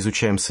 что мы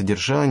изучаем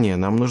содержание,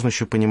 нам нужно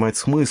еще понимать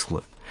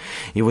смыслы.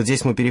 И вот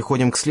здесь мы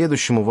переходим к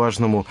следующему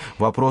важному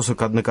вопросу,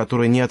 на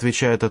который не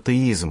отвечает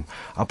атеизм.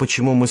 А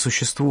почему мы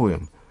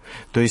существуем?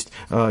 То есть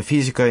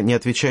физика не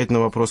отвечает на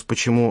вопрос,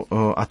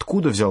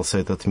 откуда взялся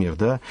этот мир,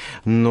 да?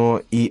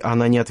 Но и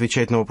она не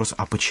отвечает на вопрос,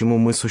 а почему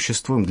мы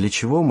существуем, для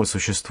чего мы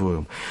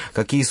существуем,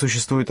 какие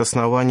существуют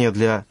основания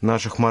для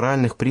наших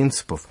моральных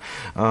принципов,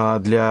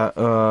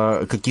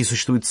 какие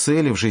существуют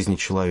цели в жизни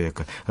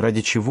человека,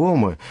 ради чего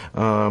мы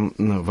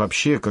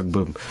вообще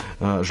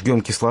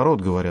жгем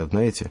кислород, говорят,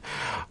 знаете.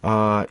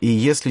 И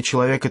если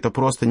человек — это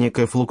просто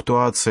некая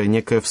флуктуация,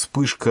 некая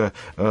вспышка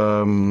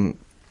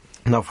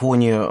на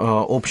фоне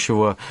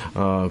общего,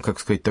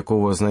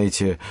 такого,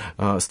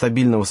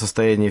 стабильного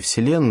состояния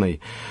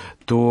Вселенной,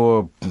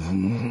 то,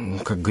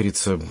 как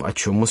говорится, о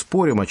чем мы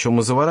спорим, о чем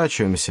мы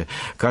заворачиваемся.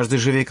 Каждый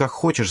живи как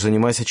хочешь,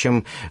 занимайся,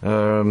 чем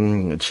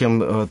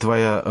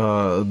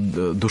твоя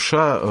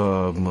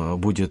душа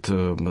будет,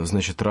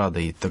 рада.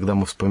 И тогда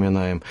мы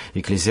вспоминаем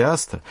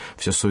Экклезиаста,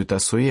 все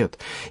суета-сует.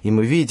 И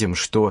мы видим,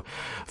 что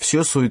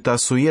все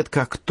суета-сует,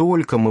 как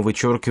только мы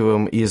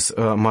вычеркиваем из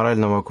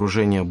морального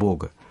окружения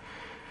Бога.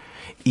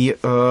 И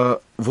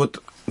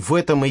вот в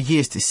этом и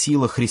есть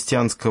сила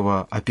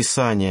христианского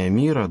описания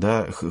мира,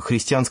 да,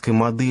 христианской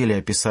модели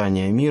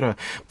описания мира,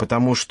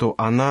 потому что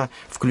она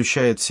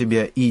включает в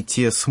себя и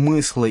те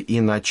смыслы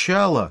и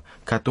начала,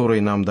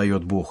 которые нам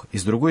дает Бог, и,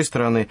 с другой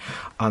стороны,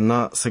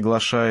 она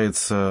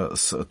соглашается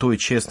с той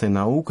честной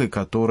наукой,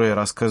 которая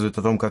рассказывает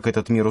о том, как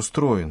этот мир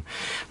устроен.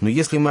 Но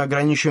если мы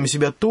ограничиваем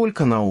себя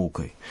только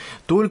наукой,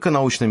 только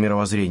научным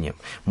мировоззрением,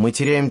 мы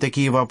теряем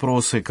такие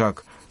вопросы,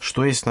 как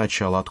что есть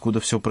начало, откуда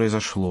все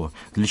произошло,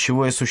 для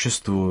чего я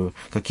существую,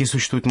 какие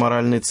существуют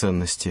моральные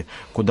ценности,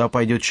 куда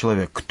пойдет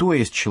человек, кто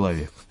есть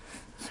человек.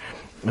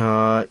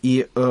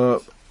 И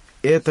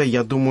это,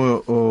 я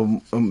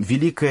думаю,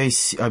 великая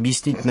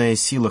объяснительная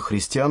сила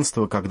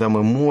христианства, когда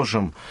мы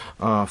можем,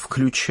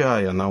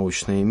 включая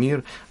научный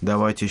мир,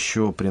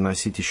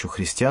 приносить еще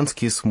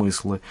христианские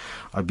смыслы,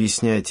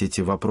 объяснять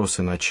эти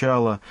вопросы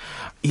начала,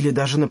 или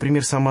даже,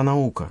 например, сама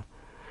наука.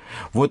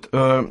 Вот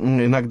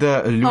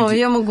иногда люди...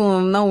 я могу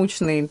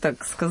научный,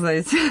 так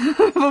сказать,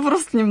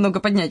 вопрос немного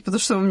поднять, потому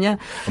что у меня...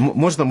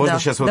 Можно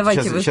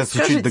сейчас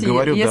чуть-чуть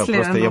договорю, да,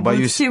 просто я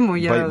боюсь,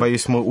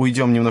 мы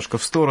уйдем немножко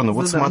в сторону.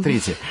 Вот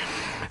смотрите,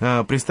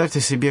 представьте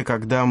себе,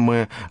 когда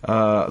мы...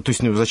 То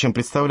есть, зачем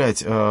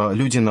представлять?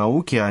 Люди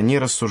науки, они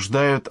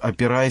рассуждают,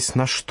 опираясь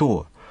на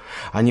что?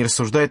 Они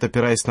рассуждают,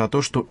 опираясь на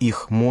то, что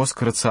их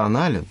мозг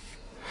рационален,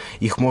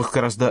 их мозг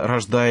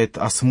рождает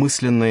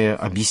осмысленные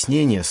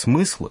объяснения,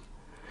 смыслы.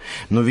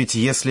 Но ведь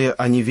если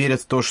они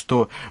верят в то,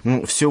 что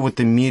все в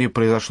этом мире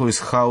произошло из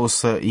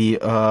хаоса и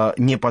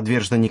не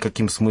подвержено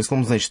никаким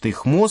смыслам, значит,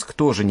 их мозг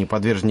тоже не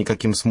подвержен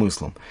никаким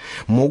смыслам.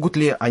 Могут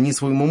ли они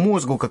своему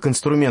мозгу как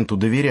инструменту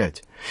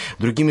доверять?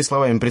 Другими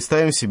словами,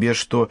 представим себе,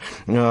 что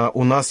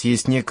у нас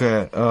есть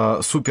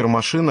некая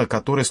супермашина,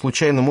 которая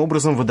случайным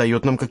образом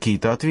выдает нам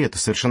какие-то ответы,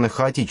 совершенно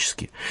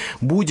хаотически.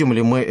 Будем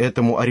ли мы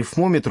этому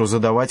арифмометру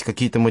задавать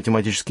какие-то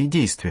математические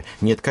действия?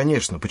 Нет,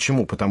 конечно.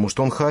 Почему? Потому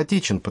что он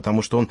хаотичен,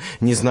 потому что он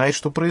не знает,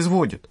 что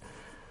производит.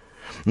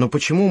 Но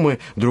почему мы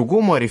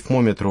другому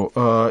арифмометру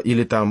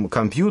или там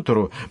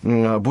компьютеру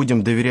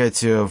будем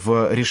доверять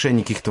в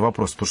решении каких-то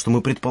вопросов? Потому что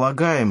мы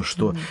предполагаем,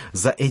 что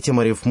за этим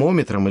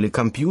арифмометром или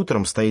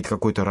компьютером стоит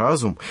какой-то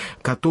разум,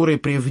 который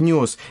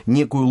привнес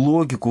некую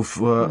логику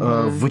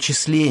в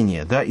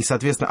вычисление, да, и,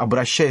 соответственно,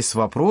 обращаясь с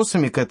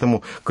вопросами к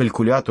этому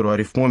калькулятору,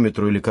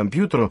 арифмометру или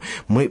компьютеру,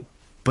 мы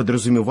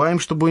подразумеваем,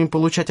 что будем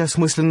получать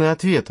осмысленные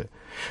ответы.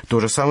 То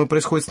же самое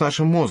происходит с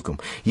нашим мозгом.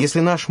 Если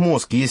наш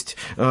мозг есть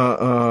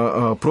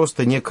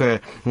просто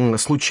некое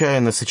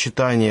случайное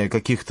сочетание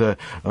каких-то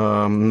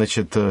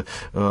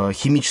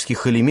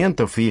химических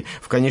элементов, и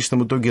в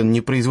конечном итоге он не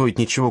производит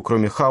ничего,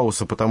 кроме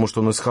хаоса, потому что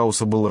он из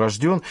хаоса был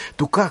рожден,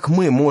 то как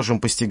мы можем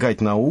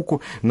постигать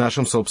науку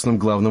нашим собственным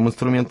главным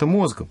инструментом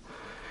мозгом?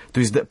 То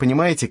есть,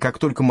 понимаете, как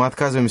только мы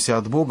отказываемся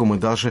от Бога, мы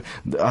даже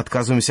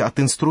отказываемся от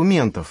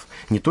инструментов.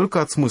 Не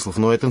только от смыслов,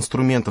 но и от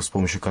инструментов, с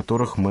помощью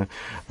которых мы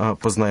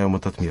познаем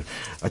этот мир.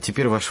 А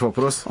теперь ваш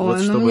вопрос.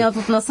 Ой, у меня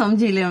тут на самом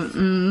деле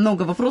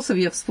много вопросов,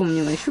 я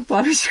вспомнила еще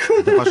парочку.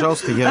 Да,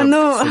 пожалуйста, я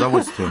с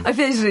удовольствием.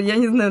 Опять же, я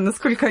не знаю,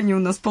 насколько они у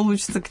нас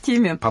получатся к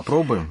теме.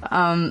 Попробуем.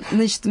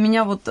 Значит,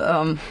 меня вот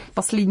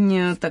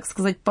последнюю, так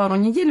сказать, пару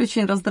недель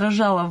очень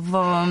раздражало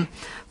в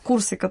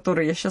курсе,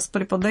 который я сейчас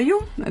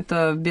преподаю.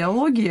 Это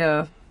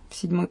биология,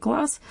 7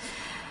 класс,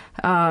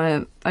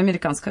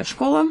 американская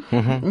школа,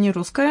 не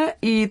русская,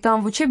 и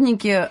там в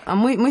учебнике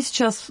мы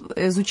сейчас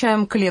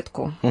изучаем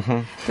клетку.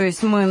 То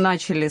есть мы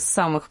начали с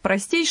самых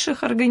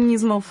простейших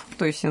организмов,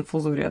 то есть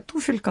инфузория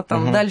туфелька,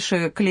 там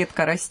дальше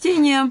клетка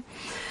растения,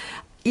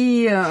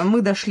 и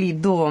мы дошли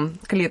до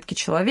клетки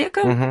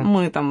человека,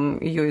 мы там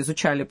ее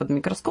изучали под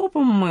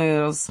микроскопом,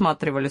 мы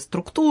рассматривали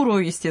структуру,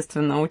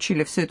 естественно,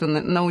 учили всю эту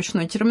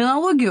научную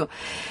терминологию.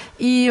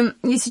 И,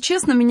 если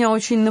честно, меня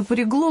очень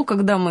напрягло,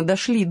 когда мы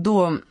дошли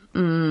до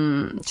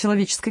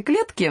человеческой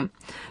клетки,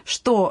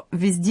 что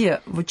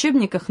везде в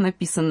учебниках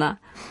написано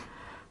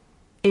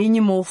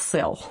animal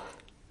cell,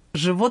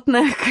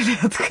 животная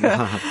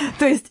клетка.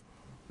 То есть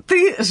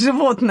ты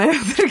животное,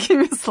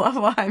 другими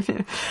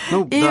словами.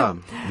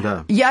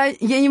 Да.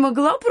 Я не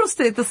могла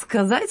просто это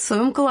сказать в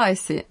своем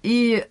классе.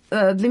 И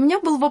для меня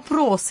был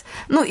вопрос.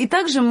 И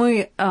также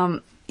мы,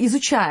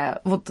 изучая,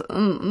 в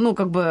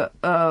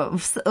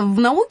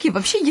науке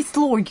вообще есть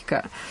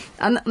логика.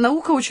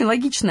 Наука очень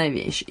логичная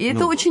вещь. И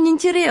это очень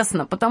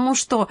интересно, потому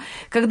что,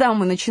 когда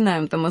мы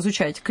начинаем там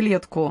изучать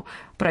клетку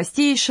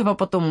простейшего,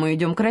 потом мы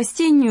идем к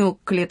растению,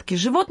 клетки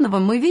животного,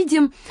 мы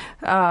видим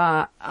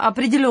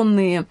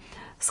определенные,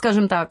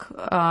 скажем так,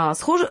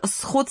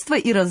 сходства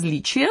и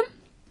различия.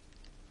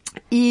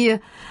 И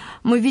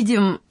мы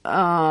видим,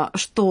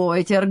 что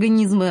эти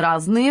организмы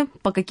разные,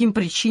 по каким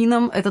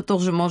причинам, это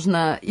тоже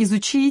можно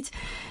изучить.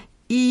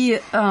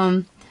 И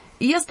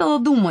я стала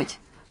думать,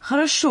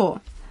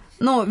 хорошо,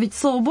 но ведь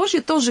Слово Божье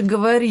тоже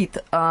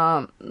говорит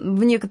в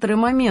некоторый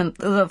момент,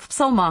 в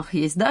псалмах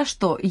есть, да,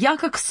 что «я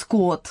как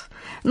скот».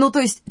 То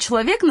есть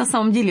человек на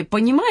самом деле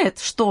понимает,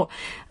 что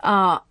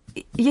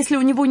если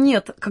у него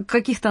нет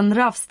каких-то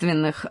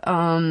нравственных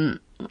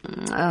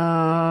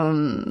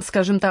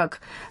скажем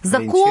так,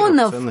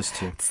 законов,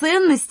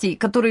 ценностей,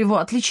 которые его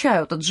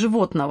отличают от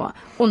животного,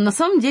 он на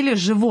самом деле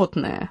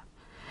животное.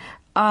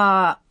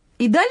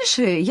 И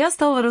дальше я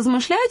стала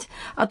размышлять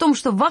о том,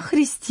 что во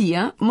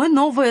Христе мы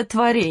новое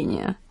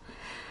творение.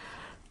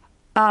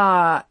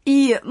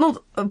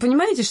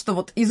 Понимаете, что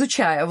вот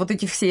изучая вот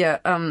эти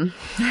все,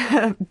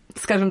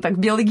 скажем так,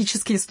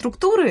 биологические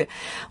структуры,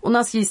 у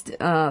нас есть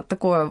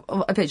такое,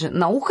 опять же,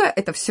 наука,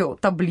 это все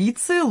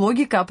таблицы,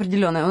 логика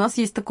определенная. У нас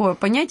есть такое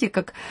понятие,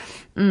 как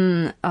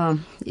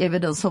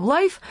evidence of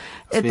life,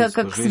 это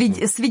как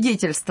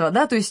свидетельство,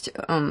 да, то есть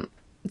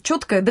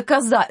четкое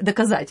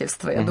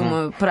доказательство, я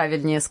думаю,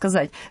 правильнее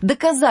сказать.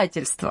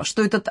 Доказательство,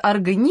 что этот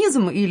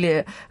организм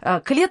или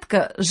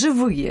клетка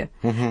живые.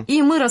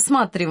 И мы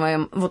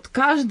рассматриваем вот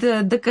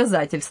каждое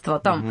доказательство.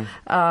 Там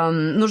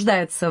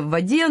нуждается в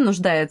воде,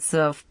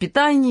 нуждается в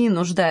питании,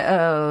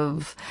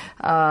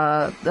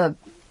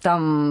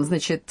 там,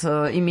 значит,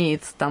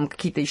 имеет там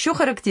какие-то еще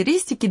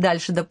характеристики,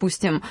 дальше,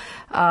 допустим,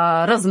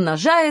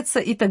 размножается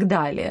и так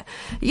далее.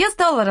 Я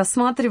стала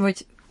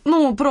рассматривать,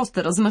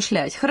 просто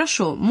размышлять.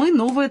 Хорошо, мы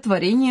новое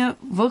творение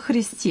во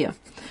Христе.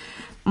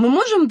 Мы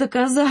можем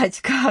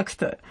доказать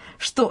как-то,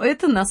 что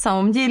это на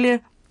самом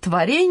деле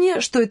творение,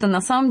 что это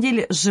на самом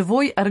деле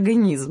живой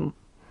организм?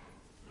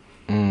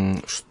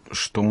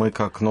 Что мы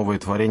как новое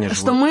творение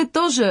живое? Что мы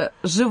тоже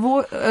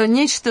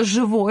нечто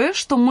живое,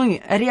 что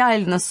мы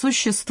реально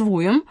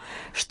существуем,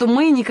 что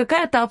мы не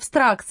какая-то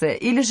абстракция.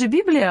 Или же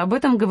Библия об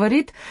этом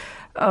говорит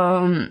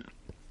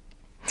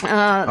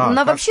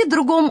на вообще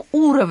другом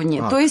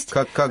уровне. То есть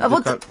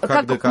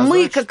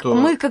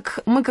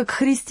мы как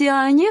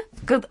христиане,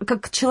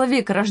 как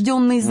человек,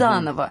 рожденный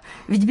заново.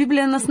 Ведь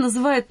Библия нас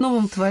называет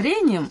новым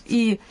творением,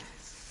 и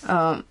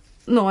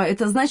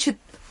это значит...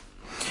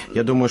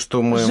 Я думаю,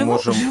 что мы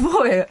можем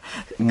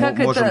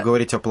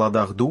говорить о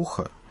плодах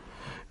Духа,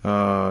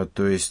 то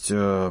есть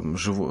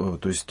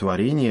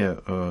творение,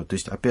 то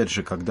есть, опять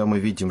же, когда мы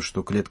видим,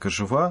 что клетка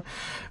жива,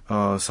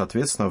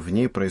 соответственно, в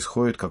ней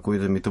происходит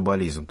какой-то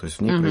метаболизм, то есть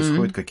в ней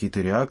происходят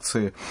какие-то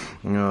реакции,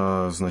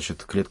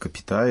 значит, клетка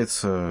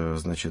питается,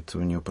 значит,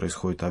 у нее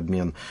происходит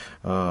обмен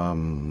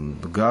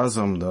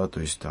газом, да,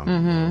 то есть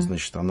там,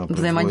 значит, она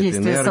производит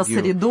энергию, со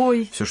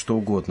средой, все что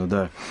угодно,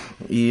 да.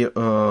 И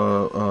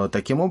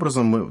таким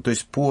образом мы, то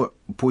есть по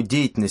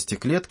деятельности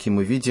клетки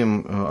мы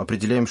видим,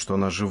 определяем, что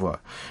она жива.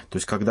 То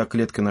есть когда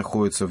клетка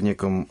находится в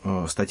неком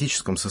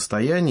статическом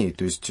состоянии,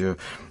 то есть,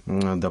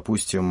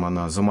 допустим,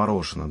 она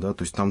заморожена, да,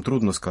 то есть нам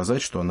трудно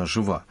сказать, что она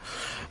жива.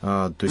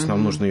 То есть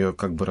нам нужно ее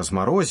как бы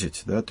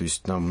разморозить, да, то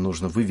есть нам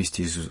нужно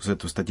вывести из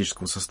этого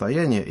статического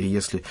состояния, и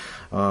если,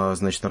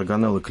 значит,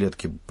 органеллы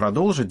клетки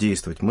продолжат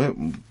действовать,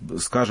 мы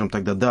скажем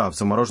тогда, да, в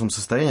замороженном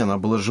состоянии она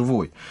была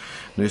живой.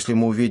 Но если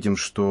мы увидим,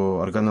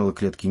 что органеллы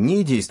клетки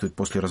не действуют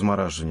после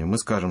размораживания, мы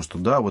скажем, что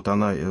да, вот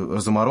она,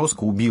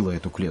 заморозка убила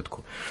эту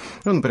клетку.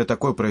 Например,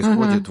 такое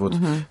происходит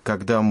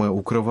когда мы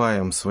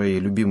укрываем свои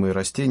любимые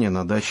растения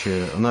на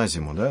даче на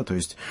зиму, да, то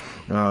есть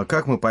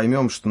как мы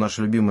поймем, что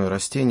наше любимое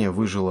растение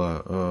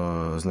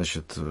выжило,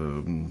 значит,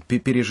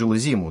 пережило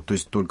зиму, то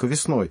есть только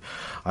весной,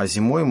 а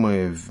зимой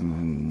мы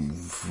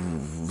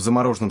в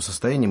замороженном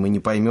состоянии мы не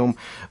поймем,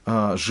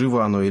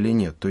 живо оно или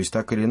нет. То есть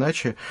так или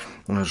иначе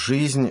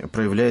жизнь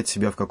проявляет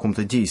себя в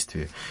каком-то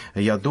действии.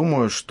 Я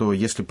думаю, что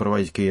если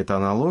проводить какие-то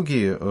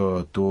аналогии,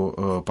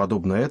 то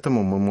подобно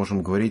этому мы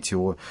можем говорить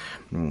о,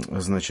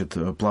 значит,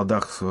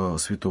 плодах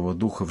Святого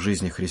Духа в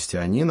жизни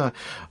христианина,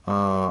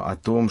 о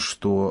том,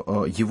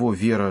 что его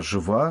вера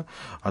жива,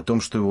 о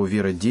том, что его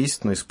вера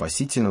действенна и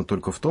спасительна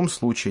только в том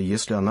случае,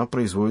 если она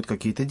производит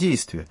какие-то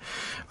действия.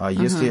 А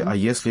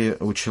если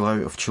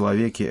в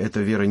человеке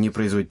эта вера не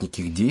производит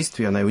никаких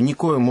действий, она его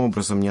никоим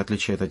образом не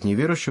отличает от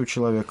неверующего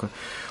человека,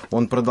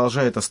 он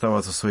продолжает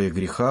оставаться в своих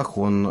грехах,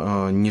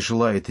 он не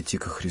желает идти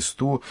ко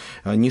Христу,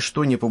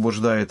 ничто не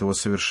побуждает его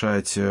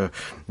совершать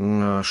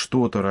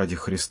что-то ради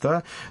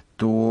Христа,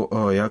 то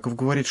Иаков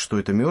говорит, что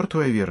это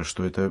мертвая вера,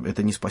 что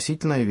это не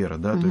спасительная вера,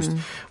 да, то есть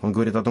он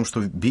говорит о том,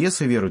 что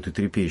бесы веруют и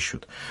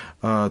трепещут,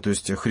 то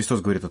есть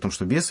Христос говорит о том,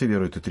 что бесы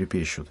веруют и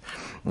трепещут.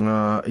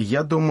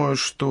 Я думаю,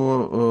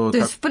 что... То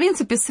есть, в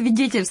принципе,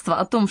 свидетельство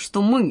о том,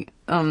 что мы,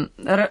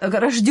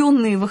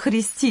 рожденные во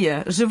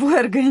Христе, живой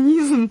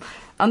организм,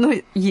 оно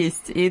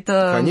есть. И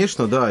это,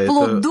 конечно, да,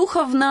 плод это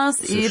Духа в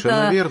нас, и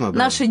это верно, да.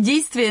 Наши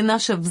действия,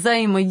 наше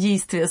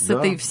взаимодействие с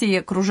этой всей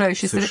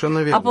окружающей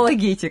средой.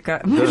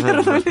 Апологетика. Мы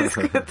вернулись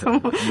к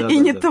этому. И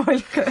не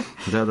только.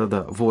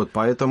 Да. Вот,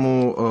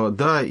 поэтому,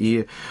 да,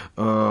 и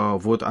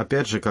вот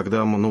опять же,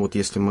 когда мы,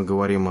 если мы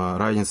говорим о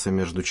разнице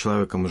между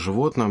человеком и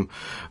животным,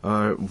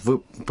 вы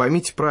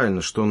поймите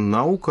правильно, что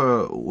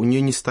наука, у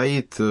нее не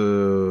стоит,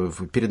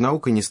 перед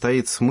наукой не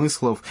стоит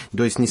смыслов,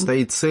 то есть не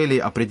стоит цели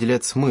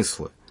определять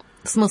смыслы.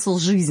 смысл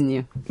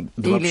жизни.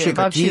 Да, или вообще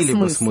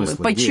какие-либо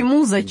смыслы.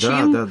 Почему,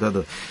 зачем?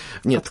 Да.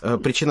 Нет,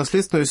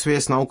 причинно-следственную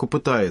связь наука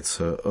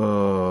пытается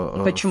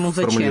Почему,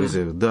 формализировать.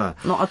 зачем? Да.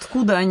 Но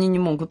откуда они не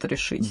могут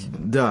решить?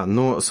 Да,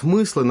 но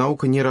смыслы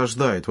наука не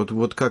рождает.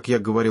 Вот как я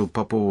говорил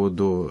по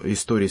поводу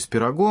истории с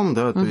пирогом,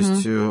 да, то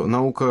есть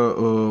наука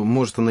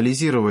может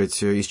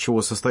анализировать, из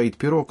чего состоит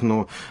пирог,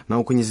 но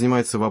наука не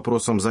занимается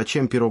вопросом,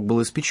 зачем пирог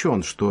был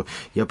испечен, что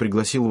я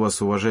пригласил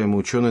вас, уважаемый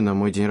ученый, на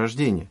мой день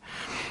рождения.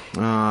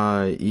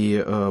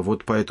 И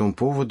вот по этому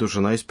поводу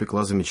жена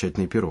испекла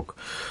замечательный пирог.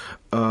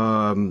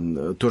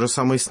 То же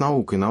самое и с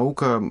наукой.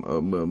 Наука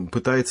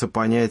пытается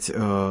понять,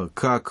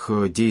 как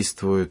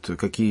действуют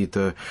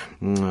какие-то,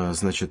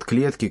 значит,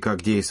 клетки,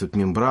 как действует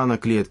мембрана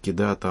клетки,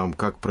 да, там,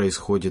 как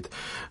происходит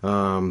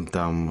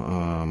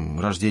там,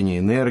 рождение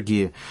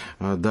энергии,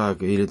 да,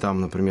 или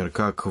там, например,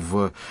 как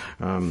в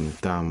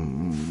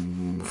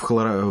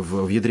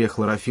ядре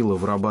хлорофилла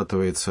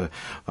вырабатываются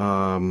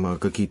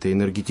какие-то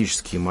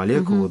энергетические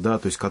молекулы, да,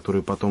 то есть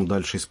которые потом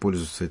дальше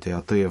используются, это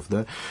АТФ,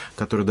 да,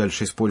 которые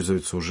дальше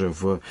используются уже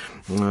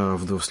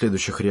в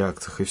следующих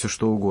реакциях и все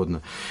что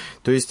угодно.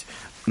 То есть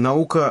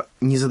наука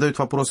не задает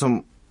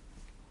вопросом,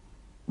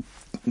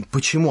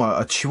 почему,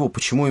 от чего,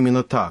 почему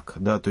именно так,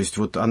 да, то есть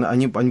вот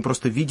они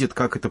просто видят,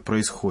 как это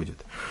происходит.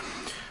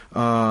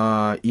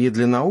 И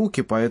для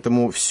науки,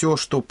 поэтому все,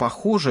 что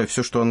похоже,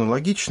 все, что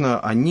аналогично,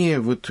 они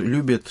вот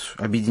любят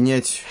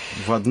объединять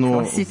в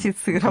одно,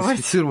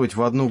 классифицировать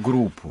в одну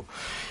группу.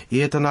 И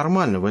это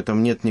нормально, в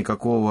этом нет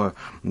никакого,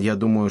 я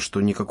думаю,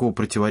 что никакого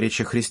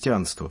противоречия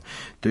христианству.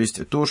 То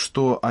есть то,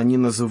 что они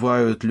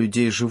называют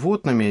людей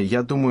животными,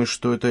 я думаю,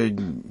 что это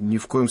ни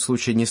в коем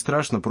случае не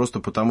страшно, просто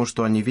потому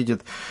что они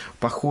видят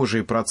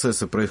похожие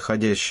процессы,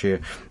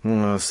 происходящие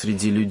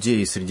среди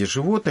людей и среди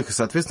животных, и,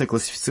 соответственно,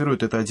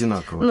 классифицируют это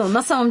одинаково. Ну,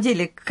 на самом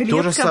деле,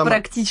 клетка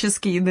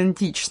практически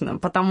идентична,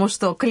 потому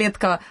что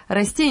клетка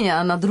растения,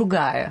 она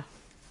другая.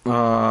 И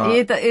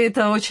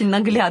это очень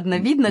наглядно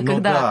видно,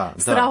 когда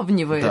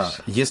сравниваешь. Да.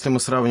 Если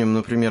мы сравним,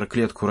 например,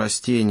 клетку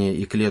растения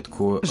и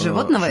клетку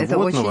животного, это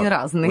очень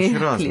разные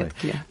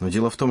клетки. Но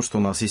дело в том, что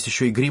у нас есть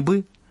еще и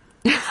грибы.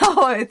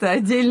 Это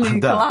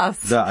отдельный класс.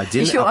 Да,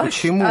 отдельный. Еще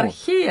почему?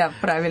 Архея,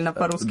 правильно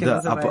по-русски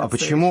называется.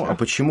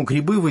 Почему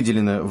грибы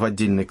выделены в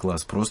отдельный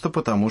класс? Просто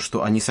потому,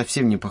 что они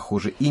совсем не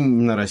похожи и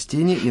на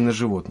растения, и на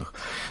животных.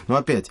 Но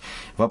опять,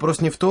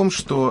 вопрос не в том,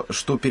 что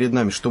перед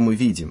нами, что мы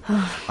видим,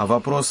 а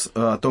вопрос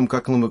о том,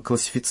 как мы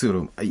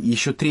классифицируем.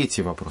 Еще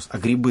третий вопрос. А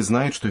грибы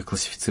знают, что их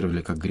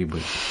классифицировали как грибы?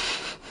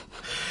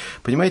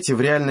 Понимаете,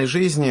 в реальной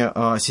жизни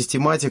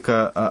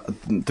систематика,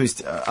 то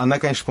есть она,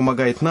 конечно,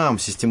 помогает нам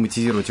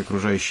систематизировать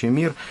окружающий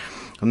мир,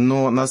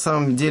 но на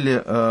самом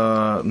деле,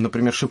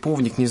 например,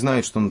 шиповник не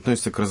знает, что он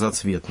относится к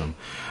разоцветным.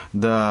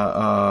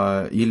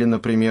 Да, или,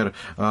 например,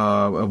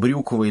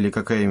 брюква или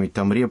какая-нибудь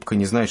там репка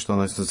не знает, что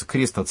она относится к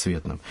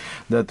крестоцветным.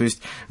 Да, то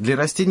есть для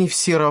растений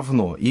все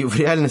равно. И в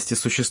реальности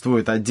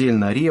существует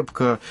отдельно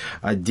репка,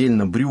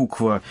 отдельно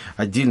брюква,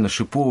 отдельно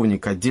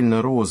шиповник,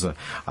 отдельно роза.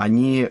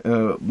 Они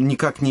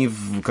никак не,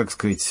 как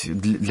сказать,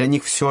 для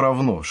них все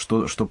равно,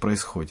 что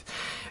происходит.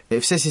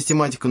 Вся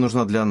систематика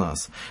нужна для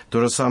нас. То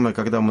же самое,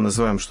 когда мы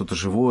называем что-то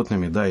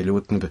животными, да, или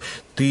вот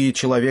ты,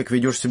 человек,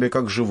 ведешь себя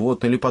как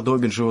животное или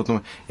подобен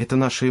животному. Это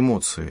наши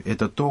эмоции,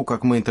 это то,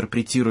 как мы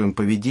интерпретируем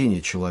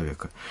поведение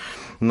человека.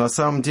 На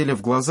самом деле,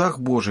 в глазах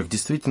Божьих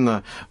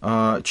действительно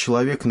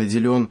человек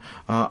наделен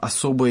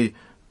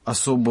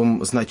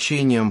особым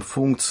значением,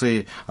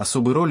 функцией,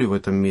 особой ролью в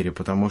этом мире,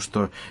 потому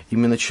что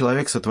именно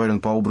человек сотворен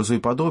по образу и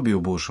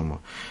подобию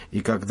Божьему. И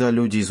когда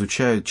люди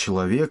изучают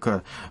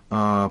человека,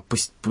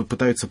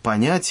 пытаются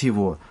понять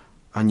его,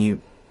 они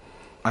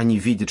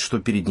видят, что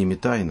перед ними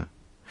тайна.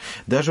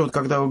 Даже вот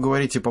когда вы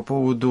говорите по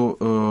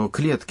поводу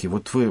клетки,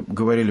 вот вы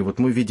говорили, вот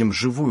мы видим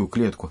живую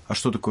клетку, а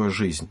что такое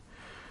жизнь?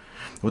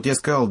 Вот я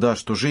сказал, да,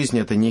 что жизнь –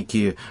 это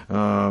некие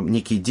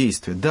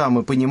действия. Да,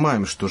 мы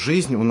понимаем, что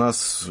жизнь у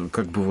нас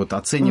как бы вот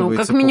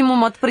оценивается... как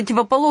минимум от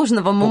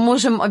противоположного мы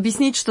можем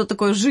объяснить, что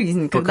такое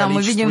жизнь, когда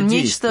мы видим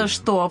нечто,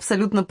 что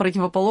абсолютно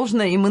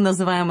противоположное, и мы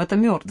называем это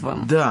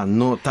мертвым. Да,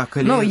 но так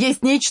или... Но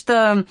есть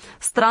нечто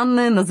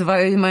странное,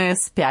 называемое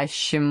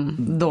спящим,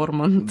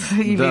 дормант,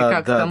 или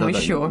как там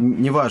еще.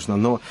 Неважно,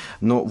 но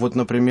вот,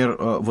 например,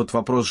 вот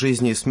вопрос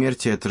жизни и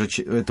смерти,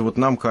 это вот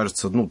нам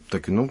кажется, мы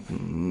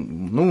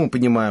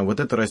понимаем, вот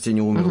это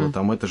растение умерло,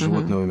 там это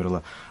животное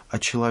умерло. А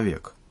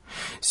человек?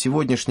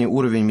 Сегодняшний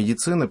уровень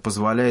медицины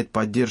позволяет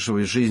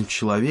поддерживать жизнь в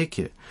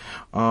человеке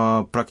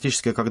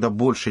практически, когда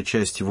большая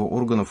часть его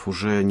органов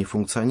уже не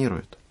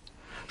функционирует.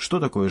 Что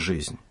такое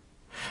жизнь?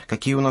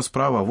 Какие у нас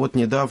права? Вот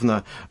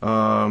недавно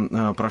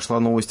прошла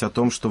новость о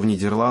том, что в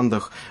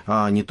Нидерландах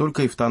не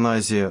только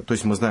эвтаназия, то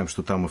есть мы знаем,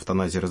 что там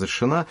эвтаназия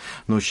разрешена,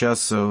 но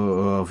сейчас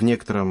то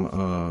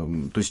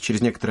есть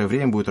через некоторое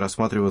время будет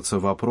рассматриваться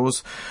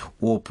вопрос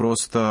о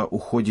просто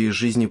уходе из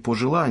жизни по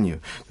желанию.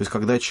 То есть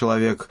когда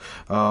человек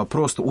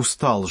просто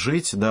устал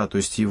жить, да, то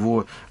есть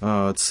его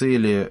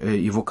цели,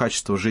 его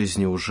качество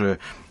жизни уже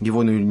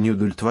его не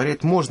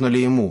удовлетворяет, можно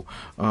ли ему,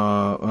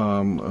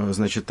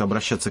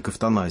 обращаться к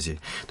эвтаназии?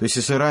 То есть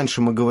если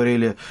раньше мы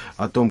говорили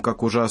о том,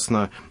 как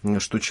ужасно,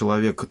 что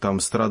человек там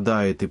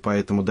страдает, и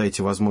поэтому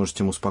дайте возможность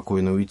ему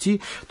спокойно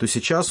уйти, то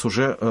сейчас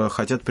уже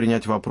хотят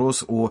принять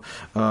вопрос о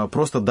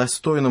просто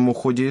достойном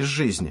уходе из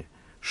жизни.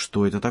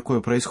 Что это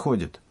такое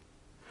происходит?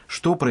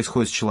 Что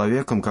происходит с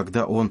человеком,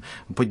 когда он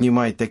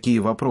поднимает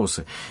такие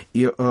вопросы?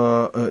 И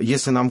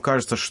если нам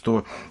кажется,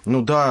 что,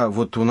 ну да,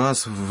 вот у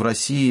нас в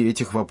России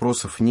этих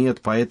вопросов нет,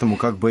 поэтому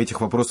как бы этих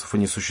вопросов и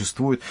не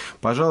существует,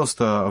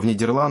 пожалуйста, в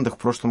Нидерландах в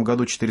прошлом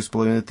году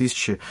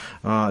 4500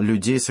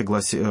 людей,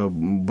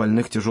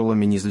 больных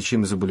тяжелыми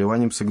неизлечимыми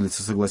заболеваниями,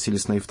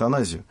 согласились на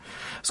эвтаназию.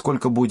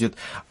 Сколько будет?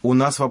 У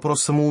нас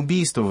вопрос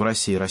самоубийства в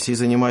России. Россия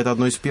занимает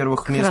одно из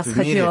первых мест в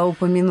мире. Хотела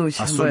упомянуть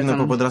особенно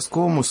по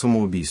подростковому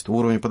самоубийству,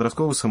 уровню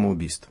подросткового самоубийства.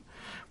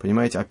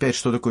 Понимаете, опять,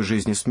 что такое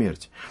жизнь и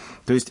смерть?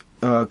 То есть,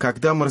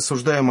 когда мы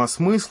рассуждаем о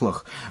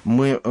смыслах,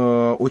 мы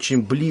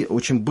очень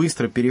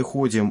быстро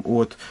переходим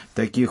от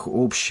таких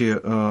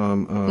научных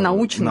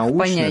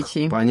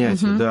понятий,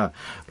 да,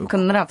 к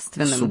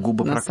нравственным,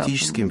 сугубо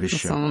практическим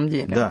вещам. На самом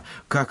деле. Да.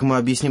 Как мы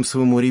объясним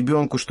своему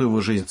ребенку, что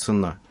его жизнь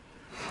ценна?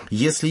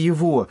 Если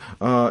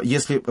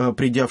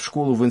придя в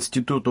школу, в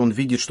институт, он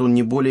видит, что он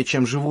не более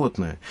чем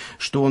животное,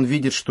 что он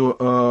видит,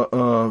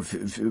 что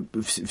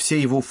все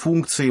его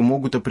функции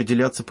могут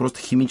определяться просто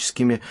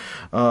химическими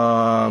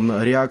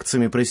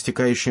реакциями,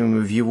 проистекающими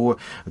в его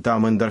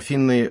там,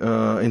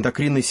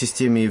 эндокринной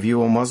системе и в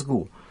его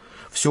мозгу.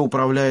 Все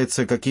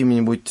управляется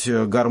какими-нибудь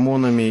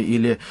гормонами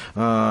или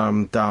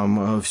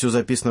там все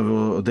записано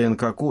в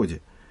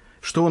ДНК-коде.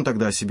 Что он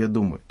тогда о себе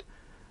думает?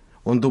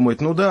 Он думает,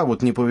 ну да,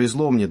 вот не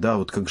повезло мне, да,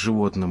 вот как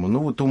животному.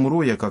 Ну вот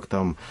умру я как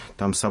там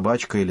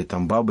собачка или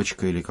там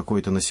бабочка или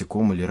какое-то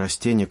насекомое или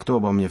растение, кто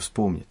обо мне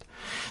вспомнит?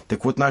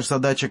 Так вот, наша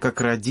задача как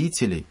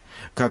родителей,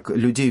 как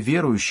людей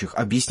верующих,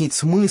 объяснить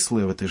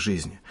смыслы в этой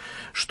жизни,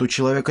 что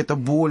человек это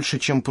больше,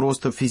 чем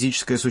просто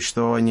физическое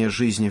существование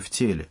жизни в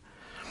теле.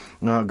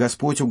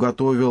 Господь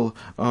уготовил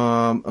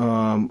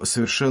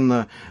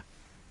совершенно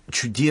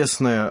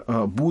чудесное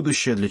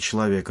будущее для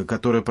человека,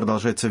 которое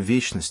продолжается в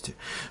вечности,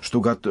 что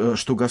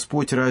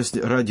Господь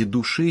ради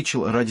души,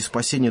 ради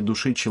спасения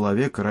души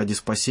человека, ради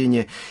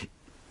спасения,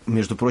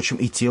 между прочим,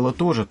 и тела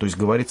тоже. То есть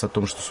говорится о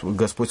том, что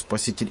Господь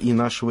Спаситель и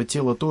нашего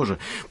тела тоже.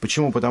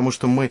 Почему? Потому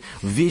что мы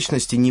в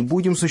вечности не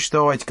будем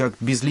существовать как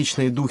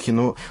безличные духи,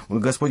 но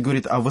Господь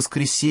говорит о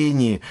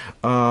воскресении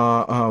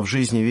в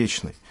жизни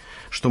вечной.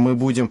 Что мы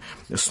будем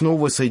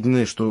снова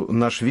соединены, что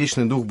наш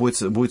вечный дух будет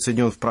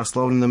соединен в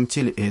прославленном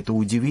теле. И это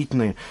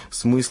удивительные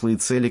смыслы и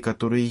цели,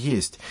 которые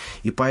есть.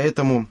 И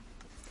поэтому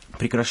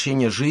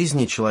прекращение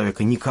жизни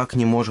человека никак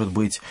не может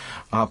быть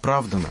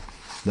оправдано.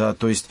 Да?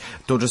 То есть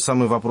тот же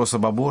самый вопрос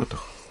об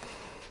абортах.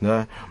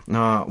 Да?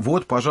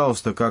 Вот,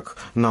 пожалуйста, как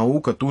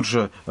наука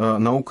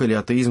наука или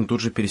атеизм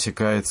тут же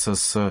пересекается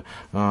с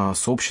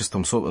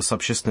обществом, с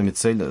общественными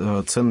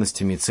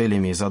ценностями,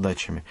 целями и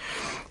задачами.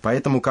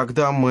 Поэтому,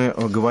 когда мы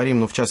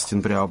говорим, в частности,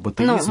 например, об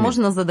атеизме...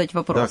 можно задать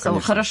вопрос? Да,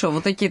 хорошо,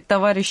 вот эти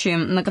товарищи,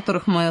 на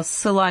которых мы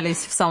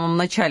ссылались в самом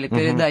начале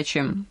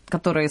передачи,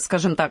 которые,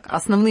 скажем так,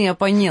 основные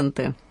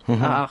оппоненты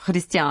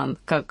христиан,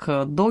 как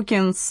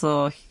Докинс,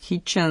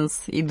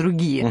 Хитченс и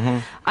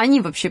другие,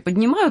 они вообще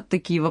поднимают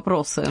такие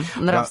вопросы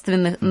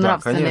нравственные?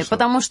 Конечно.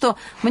 Потому что,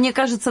 мне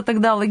кажется,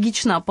 тогда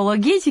логично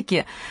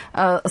апологетики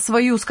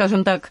свою,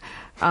 скажем так,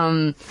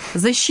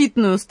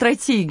 защитную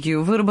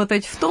стратегию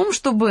выработать в том,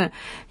 чтобы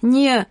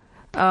не,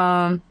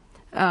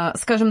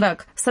 скажем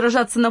так,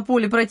 сражаться на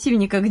поле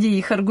противника, где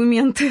их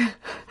аргументы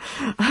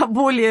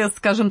более,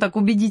 скажем так,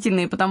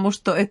 убедительные, потому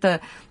что это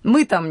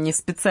мы там не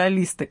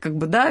специалисты,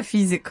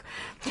 физик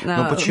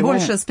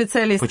больше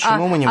специалист,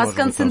 почему мы не можем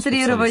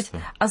сконцентрировать...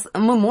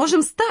 Мы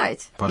можем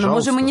стать, пожалуйста, но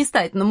можем и не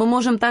стать, но мы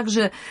можем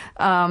также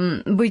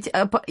быть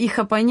их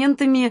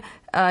оппонентами,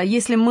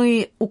 если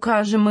мы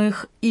укажем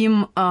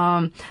им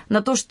на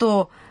то,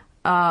 что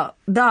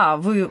да,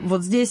 вы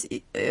вот здесь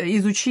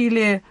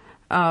изучили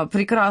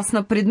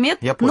прекрасно предмет,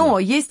 но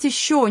есть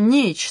еще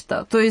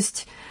нечто. То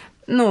есть,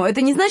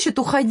 это не значит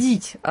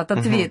уходить от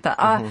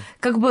ответа,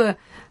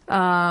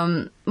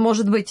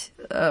 может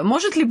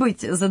ли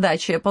быть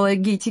задачей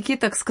апологетики,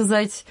 так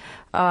сказать,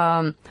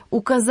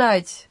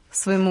 указать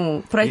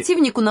своему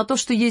противнику на то,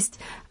 что есть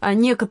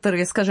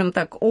некоторые, скажем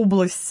так,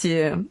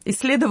 области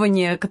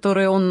исследования,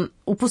 которые он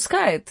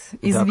упускает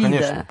из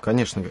вида.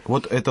 Конечно.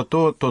 Вот это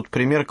тот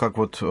пример, как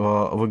вот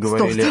вы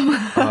говорили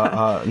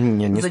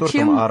не с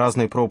тортом, а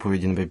разные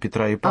проповеди, например,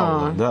 Петра и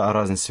Павла, о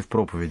разности в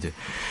проповеди.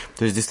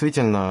 То есть,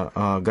 действительно,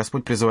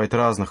 Господь призывает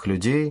разных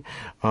людей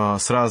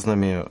с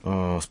разными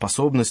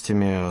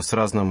способностями, с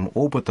разным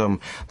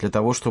опытом для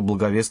того, чтобы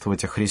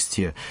благовествовать о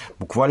Христе,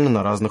 буквально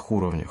на разных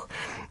уровнях.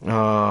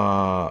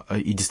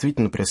 И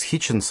действительно, например,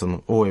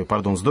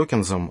 с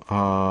Докинзом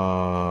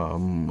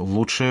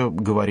лучше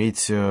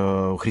говорить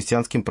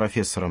христианским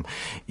профессорам,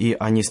 и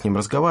они с ним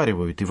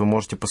разговаривают, и вы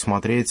можете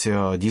посмотреть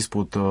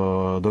диспут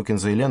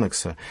Докинза и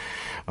Леннокса.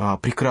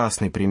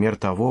 Прекрасный пример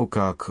того,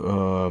 как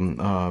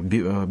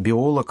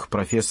биолог,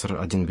 профессор,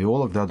 один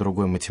биолог,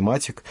 другой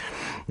математик,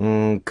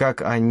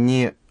 как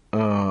они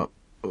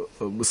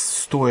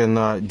стоя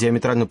на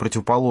диаметрально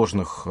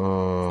противоположных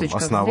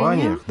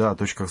основаниях, да,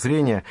 точках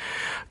зрения,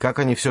 как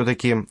они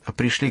все-таки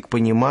пришли к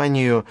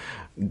пониманию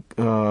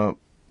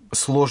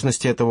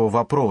сложности этого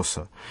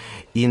вопроса.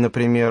 И,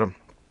 например...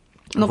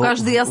 Но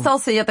каждый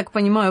остался, я так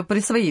понимаю,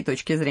 при своей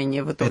точке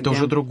зрения в итоге. Это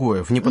уже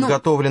другое. В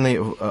неподготовленной...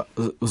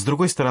 С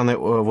другой стороны,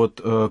 вот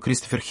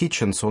Кристофер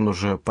Хитченс, он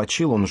уже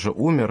почил, он уже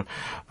умер.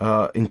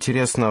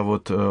 Интересно,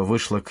 вот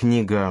вышла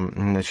книга,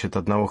 значит,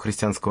 одного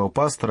христианского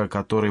пастора,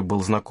 который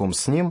был знаком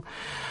с ним.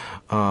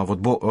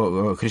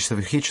 Вот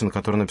Кристофер Хитченс,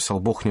 который написал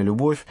 «Бог не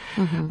любовь».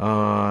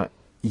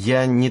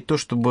 Я не то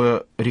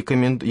чтобы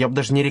я бы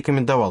даже не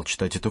рекомендовал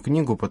читать эту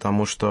книгу,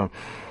 потому что,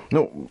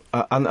 ну,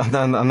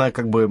 она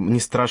как бы не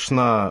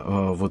страшна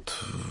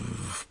вот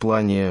в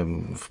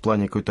плане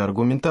какой-то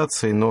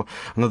аргументации, но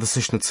она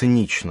достаточно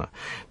цинична.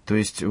 То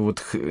есть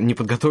вот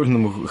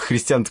неподготовленному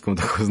христианскому,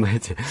 такому,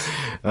 знаете,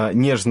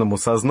 нежному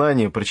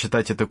сознанию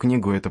прочитать эту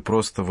книгу, это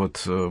просто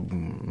вот...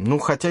 Ну,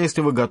 хотя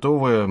если вы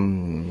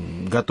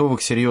готовы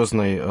к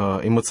серьезной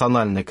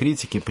эмоциональной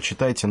критике,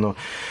 почитайте, но...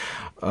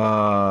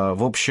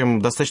 В общем,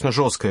 достаточно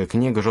жесткая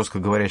книга, жестко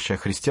говорящая о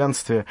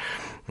христианстве.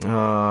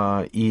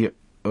 И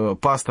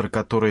пастор,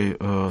 который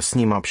с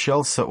ним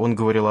общался, он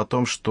говорил о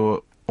том,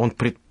 что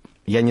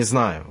я не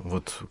знаю,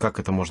 вот как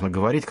это можно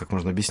говорить, как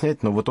можно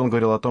объяснять, но вот он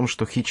говорил о том,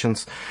 что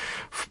Хитченс,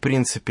 в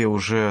принципе,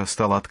 уже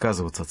стал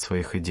отказываться от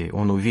своих идей.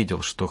 Он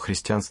увидел, что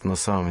христианство на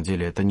самом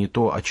деле это не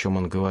то, о чем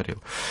он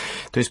говорил.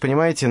 То есть,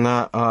 понимаете,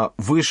 на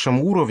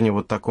высшем уровне,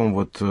 вот таком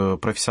вот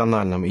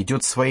профессиональном,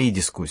 идет свои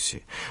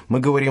дискуссии. Мы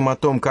говорим о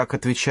том, как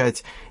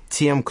отвечать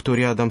тем, кто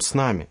рядом с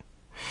нами.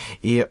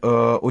 И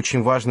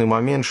очень важный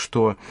момент,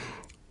 что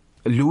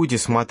люди,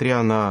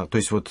 смотря на, то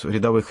есть вот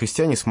рядовые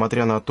христиане,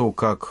 смотря на то,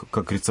 как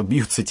говорится,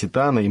 бьются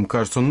титаны, им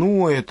кажется,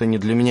 ну, это не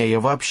для меня, я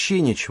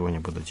вообще ничего не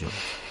буду делать.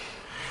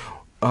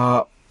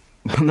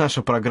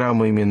 Наша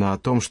программа именно о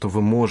том, что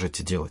вы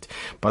можете делать.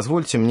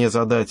 Позвольте мне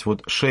задать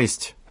вот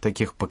 6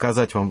 таких,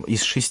 показать вам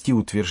из 6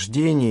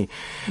 утверждений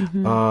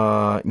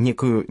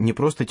некую не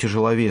просто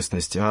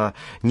тяжеловесность, а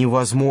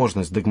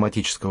невозможность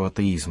догматического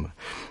атеизма.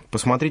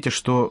 Посмотрите,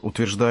 что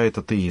утверждает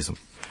атеизм.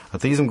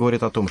 Атеизм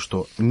говорит о том,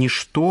 что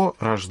ничто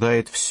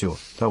рождает все.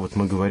 Да, вот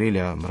мы говорили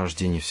о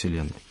рождении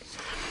Вселенной.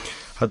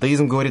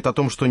 Атеизм говорит о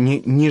том, что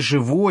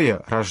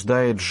неживое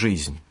рождает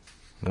жизнь.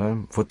 Да?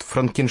 Вот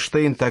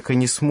Франкенштейн так и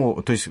не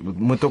смог... То есть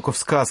мы только в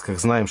сказках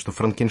знаем, что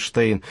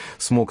Франкенштейн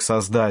смог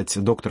создать...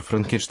 Доктор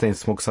Франкенштейн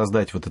смог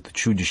создать вот это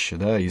чудище,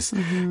 да, из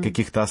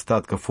каких-то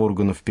остатков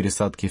органов,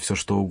 пересадки и все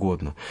что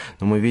угодно.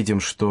 Но мы видим,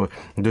 что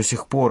до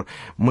сих пор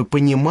мы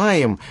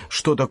понимаем,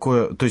 что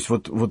такое... То есть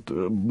вот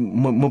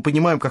мы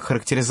понимаем, как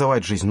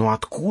характеризовать жизнь, но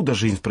откуда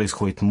жизнь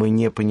происходит, мы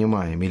не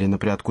понимаем. Или,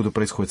 например, откуда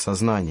происходит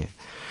сознание.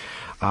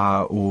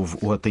 А у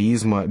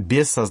атеизма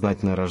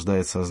бессознательное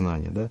рождает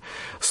сознание. Да?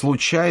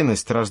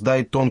 Случайность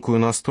рождает тонкую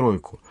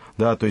настройку.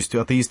 Да? То есть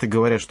атеисты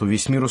говорят, что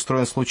весь мир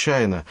устроен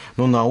случайно,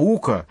 но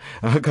наука,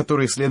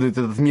 которая исследует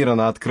этот мир,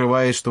 она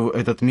открывает, что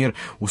этот мир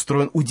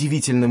устроен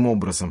удивительным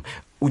образом,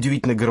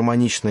 удивительно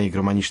гармоничные и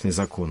гармоничные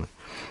законы.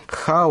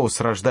 Хаос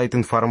рождает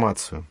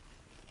информацию.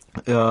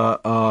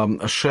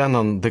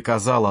 Шеннон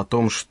доказал о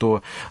том,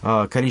 что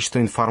количество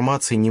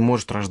информации не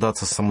может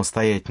рождаться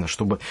самостоятельно.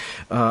 Чтобы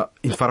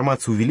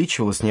информация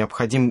увеличивалась,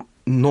 необходим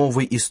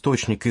новый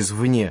источник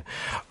извне.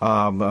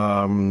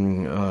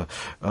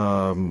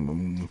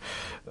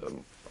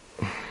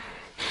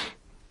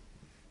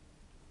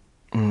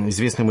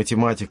 Известный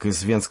математик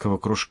из венского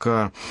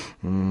кружка,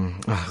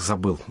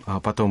 забыл,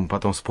 потом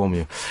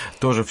вспомню,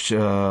 тоже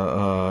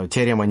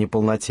теорема о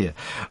неполноте.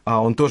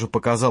 Он тоже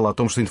показал о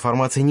том, что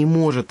информация не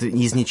может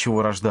из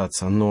ничего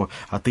рождаться, но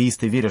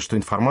атеисты верят, что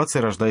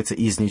информация рождается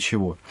из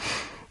ничего.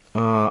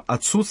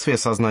 Отсутствие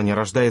сознания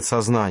рождает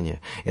сознание.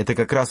 Это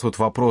как раз вот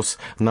вопрос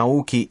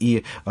науки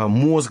и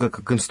мозга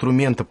как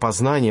инструмента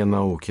познания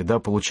науки. Да?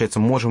 Получается,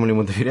 можем ли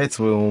мы доверять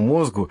своему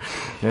мозгу,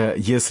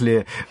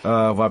 если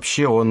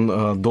вообще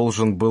он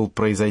должен был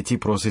произойти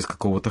просто из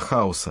какого-то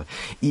хаоса.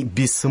 И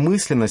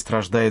бессмысленность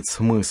рождает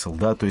смысл.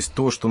 Да? То есть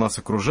то, что нас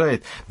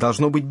окружает,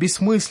 должно быть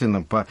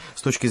бессмысленным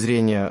с точки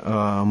зрения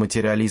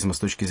материализма, с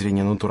точки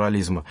зрения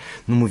натурализма.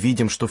 Но мы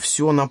видим, что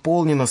все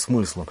наполнено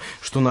смыслом,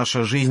 что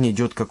наша жизнь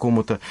идет к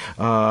какому-то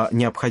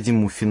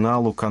необходимому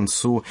финалу,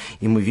 концу,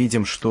 и мы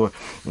видим, что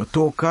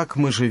то, как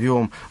мы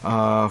живем,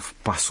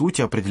 по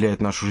сути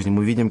определяет нашу жизнь.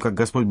 Мы видим, как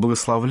Господь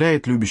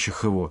благословляет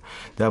любящих Его.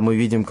 Да, мы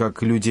видим,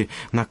 как люди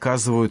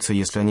наказываются,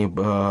 если они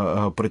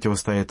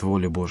противостоят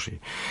воле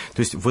Божьей. То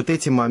есть вот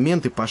эти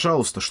моменты,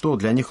 пожалуйста, что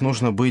для них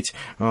нужно быть,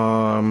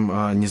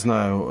 не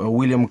знаю,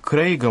 Уильям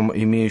Крейгом,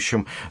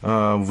 имеющим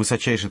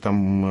высочайший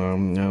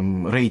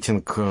там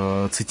рейтинг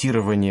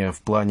цитирования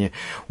в плане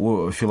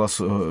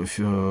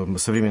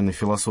современной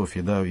философии,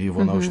 да,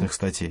 его научных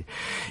статей.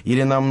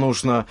 Или нам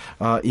нужно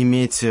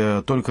иметь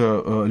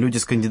только люди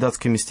с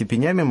кандидатскими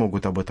степенями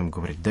могут об этом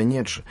говорить? Да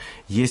нет же.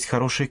 Есть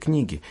хорошие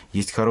книги,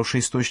 есть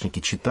хорошие источники,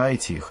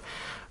 читайте их.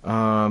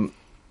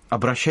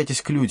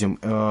 Обращайтесь к людям.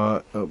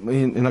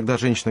 Иногда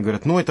женщины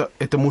говорят, ну,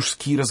 это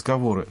мужские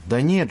разговоры.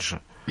 Да нет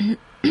же.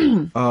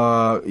 Или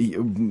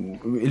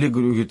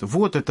говорит,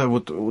 вот это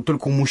вот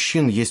только у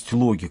мужчин есть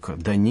логика.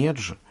 Да нет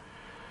же.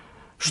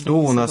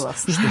 Что у нас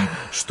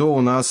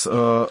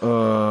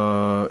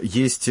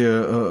есть,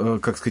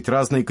 как сказать,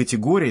 разные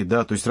категории,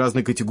 да, то есть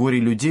разные категории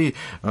людей,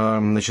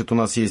 значит, у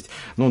нас есть,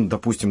 ну,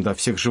 допустим, да,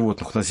 всех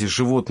животных, у нас есть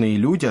животные и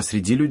люди, а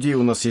среди людей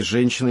у нас есть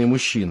женщина и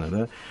мужчина,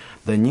 да,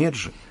 да нет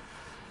же.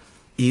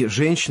 И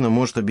женщина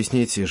может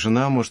объяснить, и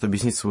жена может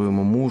объяснить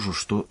своему мужу,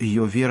 что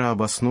ее вера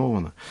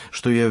обоснована,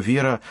 что ее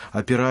вера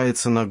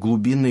опирается на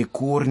глубинные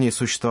корни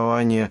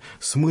существования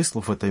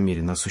смыслов в этом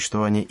мире, на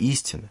существование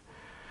истины.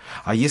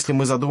 А если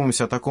мы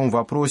задумаемся о таком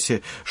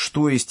вопросе,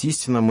 что есть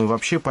истина, мы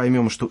вообще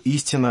поймем, что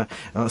истина,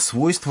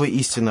 свойства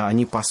истины,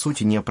 они по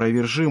сути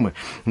неопровержимы.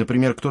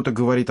 Например, кто-то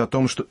говорит о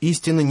том, что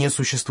истины не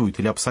существует,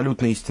 или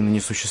абсолютной истины не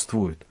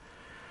существует.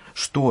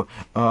 Что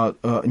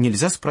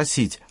нельзя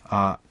спросить,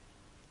 а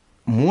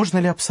можно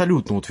ли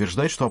абсолютно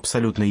утверждать, что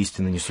абсолютной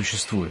истины не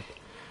существует?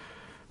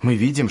 Мы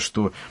видим,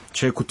 что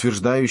человек,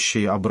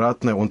 утверждающий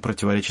обратное, он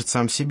противоречит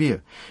сам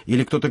себе.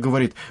 Или кто-то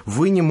говорит,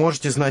 вы не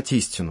можете знать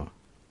истину.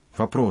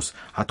 Вопрос,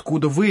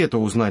 откуда вы это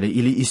узнали,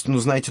 или истину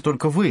знаете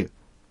только вы?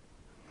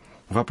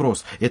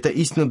 Вопрос, это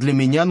истина для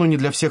меня, но не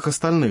для всех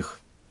остальных?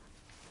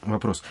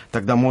 Вопрос,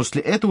 тогда может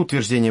ли это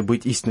утверждение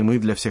быть истинным и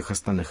для всех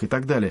остальных? И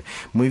так далее.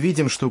 Мы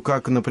видим, что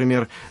как,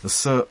 например,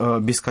 с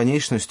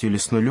бесконечностью или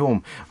с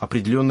нулем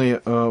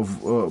определенные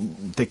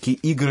такие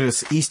игры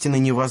с истиной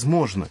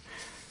невозможны.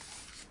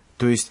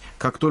 То есть,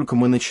 как только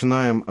мы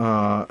начинаем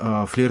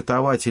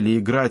флиртовать или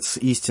играть с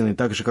истиной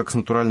так же, как с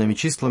натуральными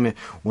числами,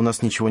 у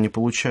нас ничего не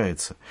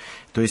получается.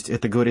 То есть,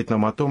 это говорит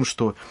нам о том,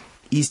 что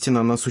истина,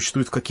 она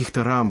существует в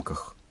каких-то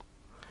рамках.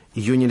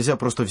 Ее нельзя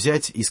просто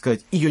взять и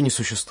сказать, ее не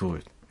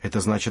существует. Это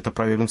значит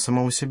опровергнуть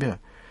самого себя.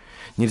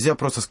 Нельзя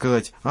просто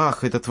сказать,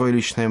 ах, это твое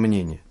личное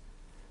мнение.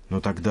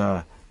 Но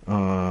тогда,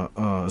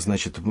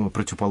 значит,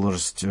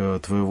 противоположность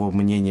твоего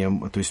мнения,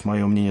 то есть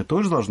мое мнение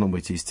тоже должно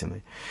быть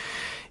истиной.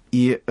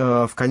 И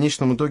в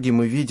конечном итоге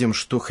мы видим,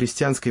 что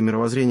христианское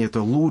мировоззрение –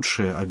 это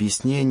лучшее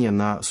объяснение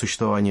на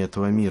существование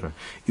этого мира.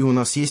 И у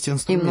нас есть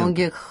инструменты. И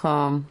многих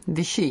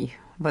вещей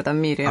в этом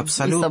мире,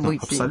 абсолютно, и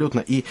событий. Абсолютно.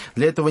 И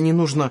для этого не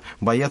нужно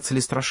бояться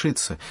или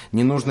страшиться.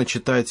 Не нужно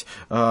читать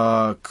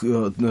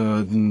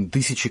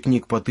 1000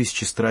 книг по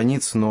 1000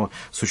 страниц, но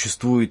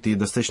существуют и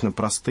достаточно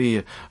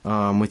простые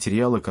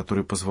материалы,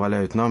 которые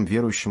позволяют нам,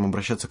 верующим,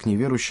 обращаться к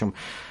неверующим.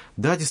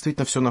 Да,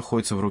 действительно, все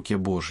находится в руке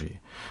Божьей.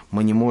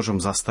 Мы не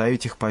можем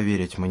заставить их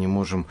поверить, мы не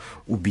можем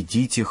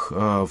убедить их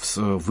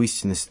в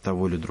истинности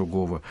того или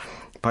другого.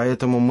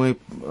 Поэтому мы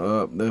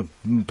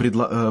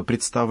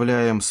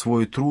представляем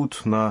свой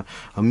труд на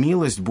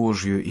милость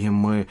Божью, и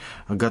мы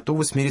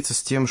готовы смириться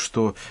с тем,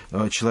 что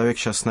человек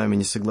сейчас с нами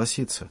не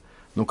согласится.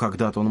 Но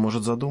когда-то он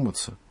может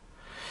задуматься.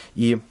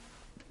 И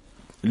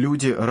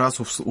люди, раз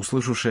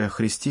услышавшие о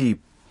Христе и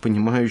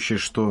понимающие,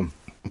 что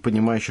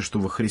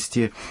во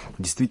Христе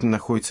действительно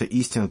находится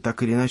истина,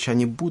 так или иначе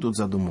они будут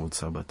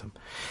задумываться об этом.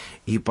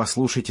 И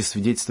послушайте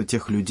свидетельства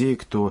тех людей,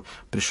 кто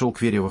пришел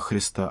к вере во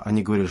Христа.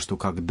 Они говорили, что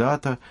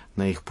когда-то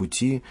на их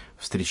пути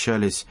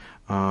встречались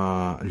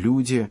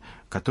люди,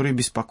 которые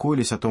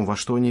беспокоились о том, во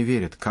что они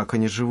верят, как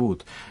они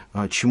живут,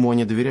 чему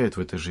они доверяют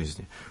в этой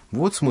жизни.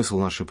 Вот смысл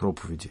нашей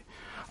проповеди.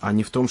 А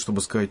не в том,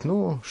 чтобы сказать,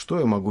 ну, что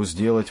я могу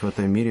сделать в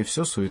этом мире,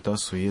 все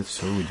суета-сует,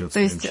 все уйдет.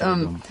 То есть,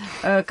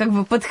 как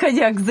бы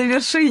подходя к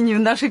завершению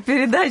нашей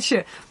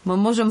передачи, мы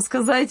можем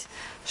сказать,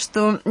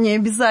 что не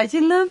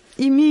обязательно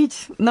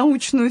иметь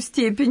научную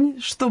степень,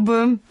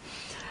 чтобы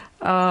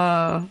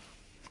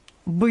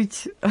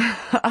быть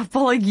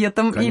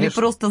апологетом, конечно, или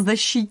просто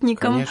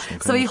защитником, конечно,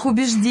 своих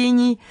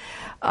убеждений.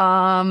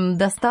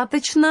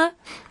 Достаточно,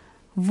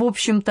 в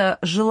общем-то,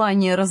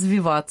 желание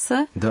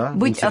развиваться, да,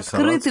 быть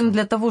открытым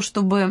для того,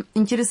 чтобы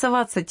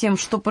интересоваться тем,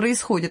 что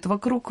происходит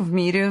вокруг в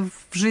мире,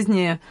 в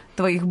жизни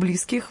твоих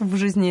близких, в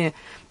жизни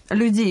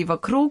людей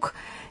вокруг,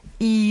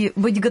 и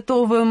быть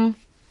готовым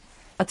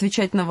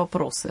отвечать на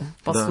вопросы,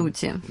 по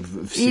сути.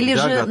 Или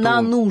же готов...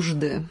 на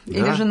нужды. Да,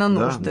 или же на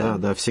нужды.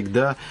 Да,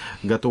 всегда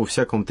готов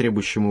всякому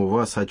требующему у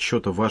вас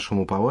отчета в вашем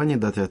уповании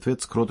дать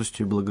ответ с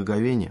кротостью и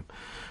благоговением.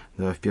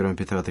 Да, в 1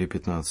 Петра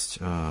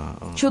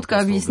 3,15. Четко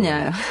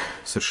объясняю.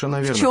 Совершенно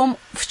верно.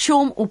 В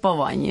чем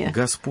упование?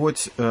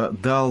 Господь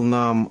дал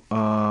нам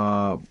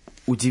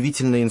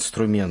удивительные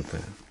инструменты.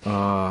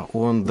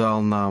 Он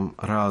дал нам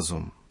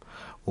разум.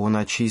 Он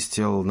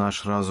очистил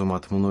наш разум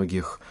от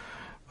многих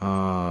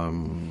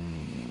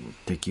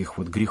таких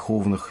вот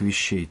греховных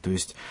вещей. То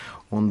есть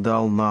Он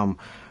дал нам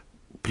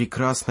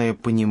прекрасное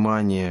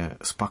понимание,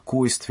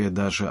 спокойствие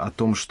даже о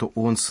том, что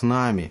Он с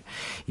нами.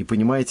 И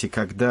понимаете,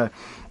 когда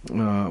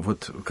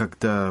вот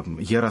когда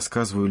я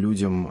рассказываю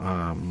людям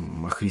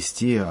о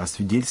Христе, о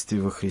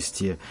свидетельстве во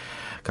Христе,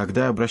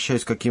 когда я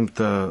обращаюсь к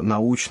каким-то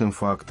научным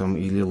фактам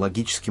или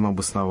логическим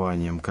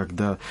обоснованиям,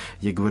 когда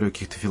я говорю о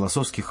каких-то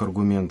философских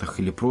аргументах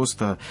или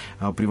просто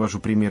привожу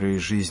примеры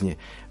из жизни,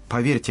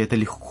 поверьте, это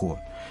легко.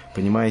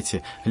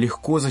 Понимаете,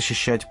 легко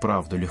защищать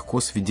правду,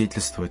 легко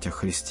свидетельствовать о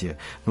Христе.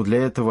 Но для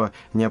этого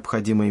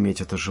необходимо иметь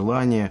это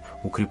желание,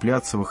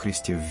 укрепляться во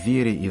Христе в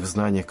вере и в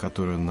знаниях,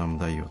 которые Он нам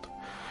дает.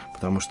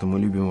 Потому что мы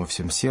любим Его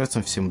всем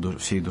сердцем,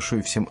 всей душой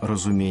и всем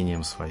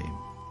разумением своим.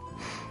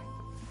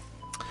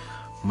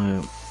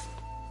 Мы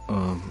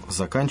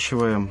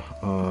заканчиваем,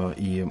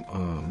 и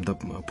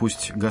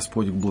пусть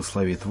Господь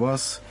благословит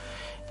вас,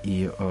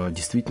 и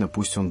действительно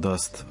пусть Он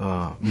даст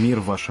мир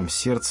в вашем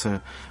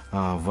сердце,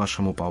 в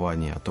вашем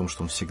уповании, о том,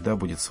 что Он всегда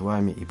будет с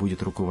вами и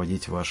будет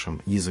руководить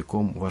вашим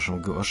языком,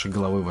 вашей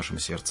головой, вашим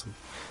сердцем.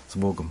 С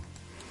Богом!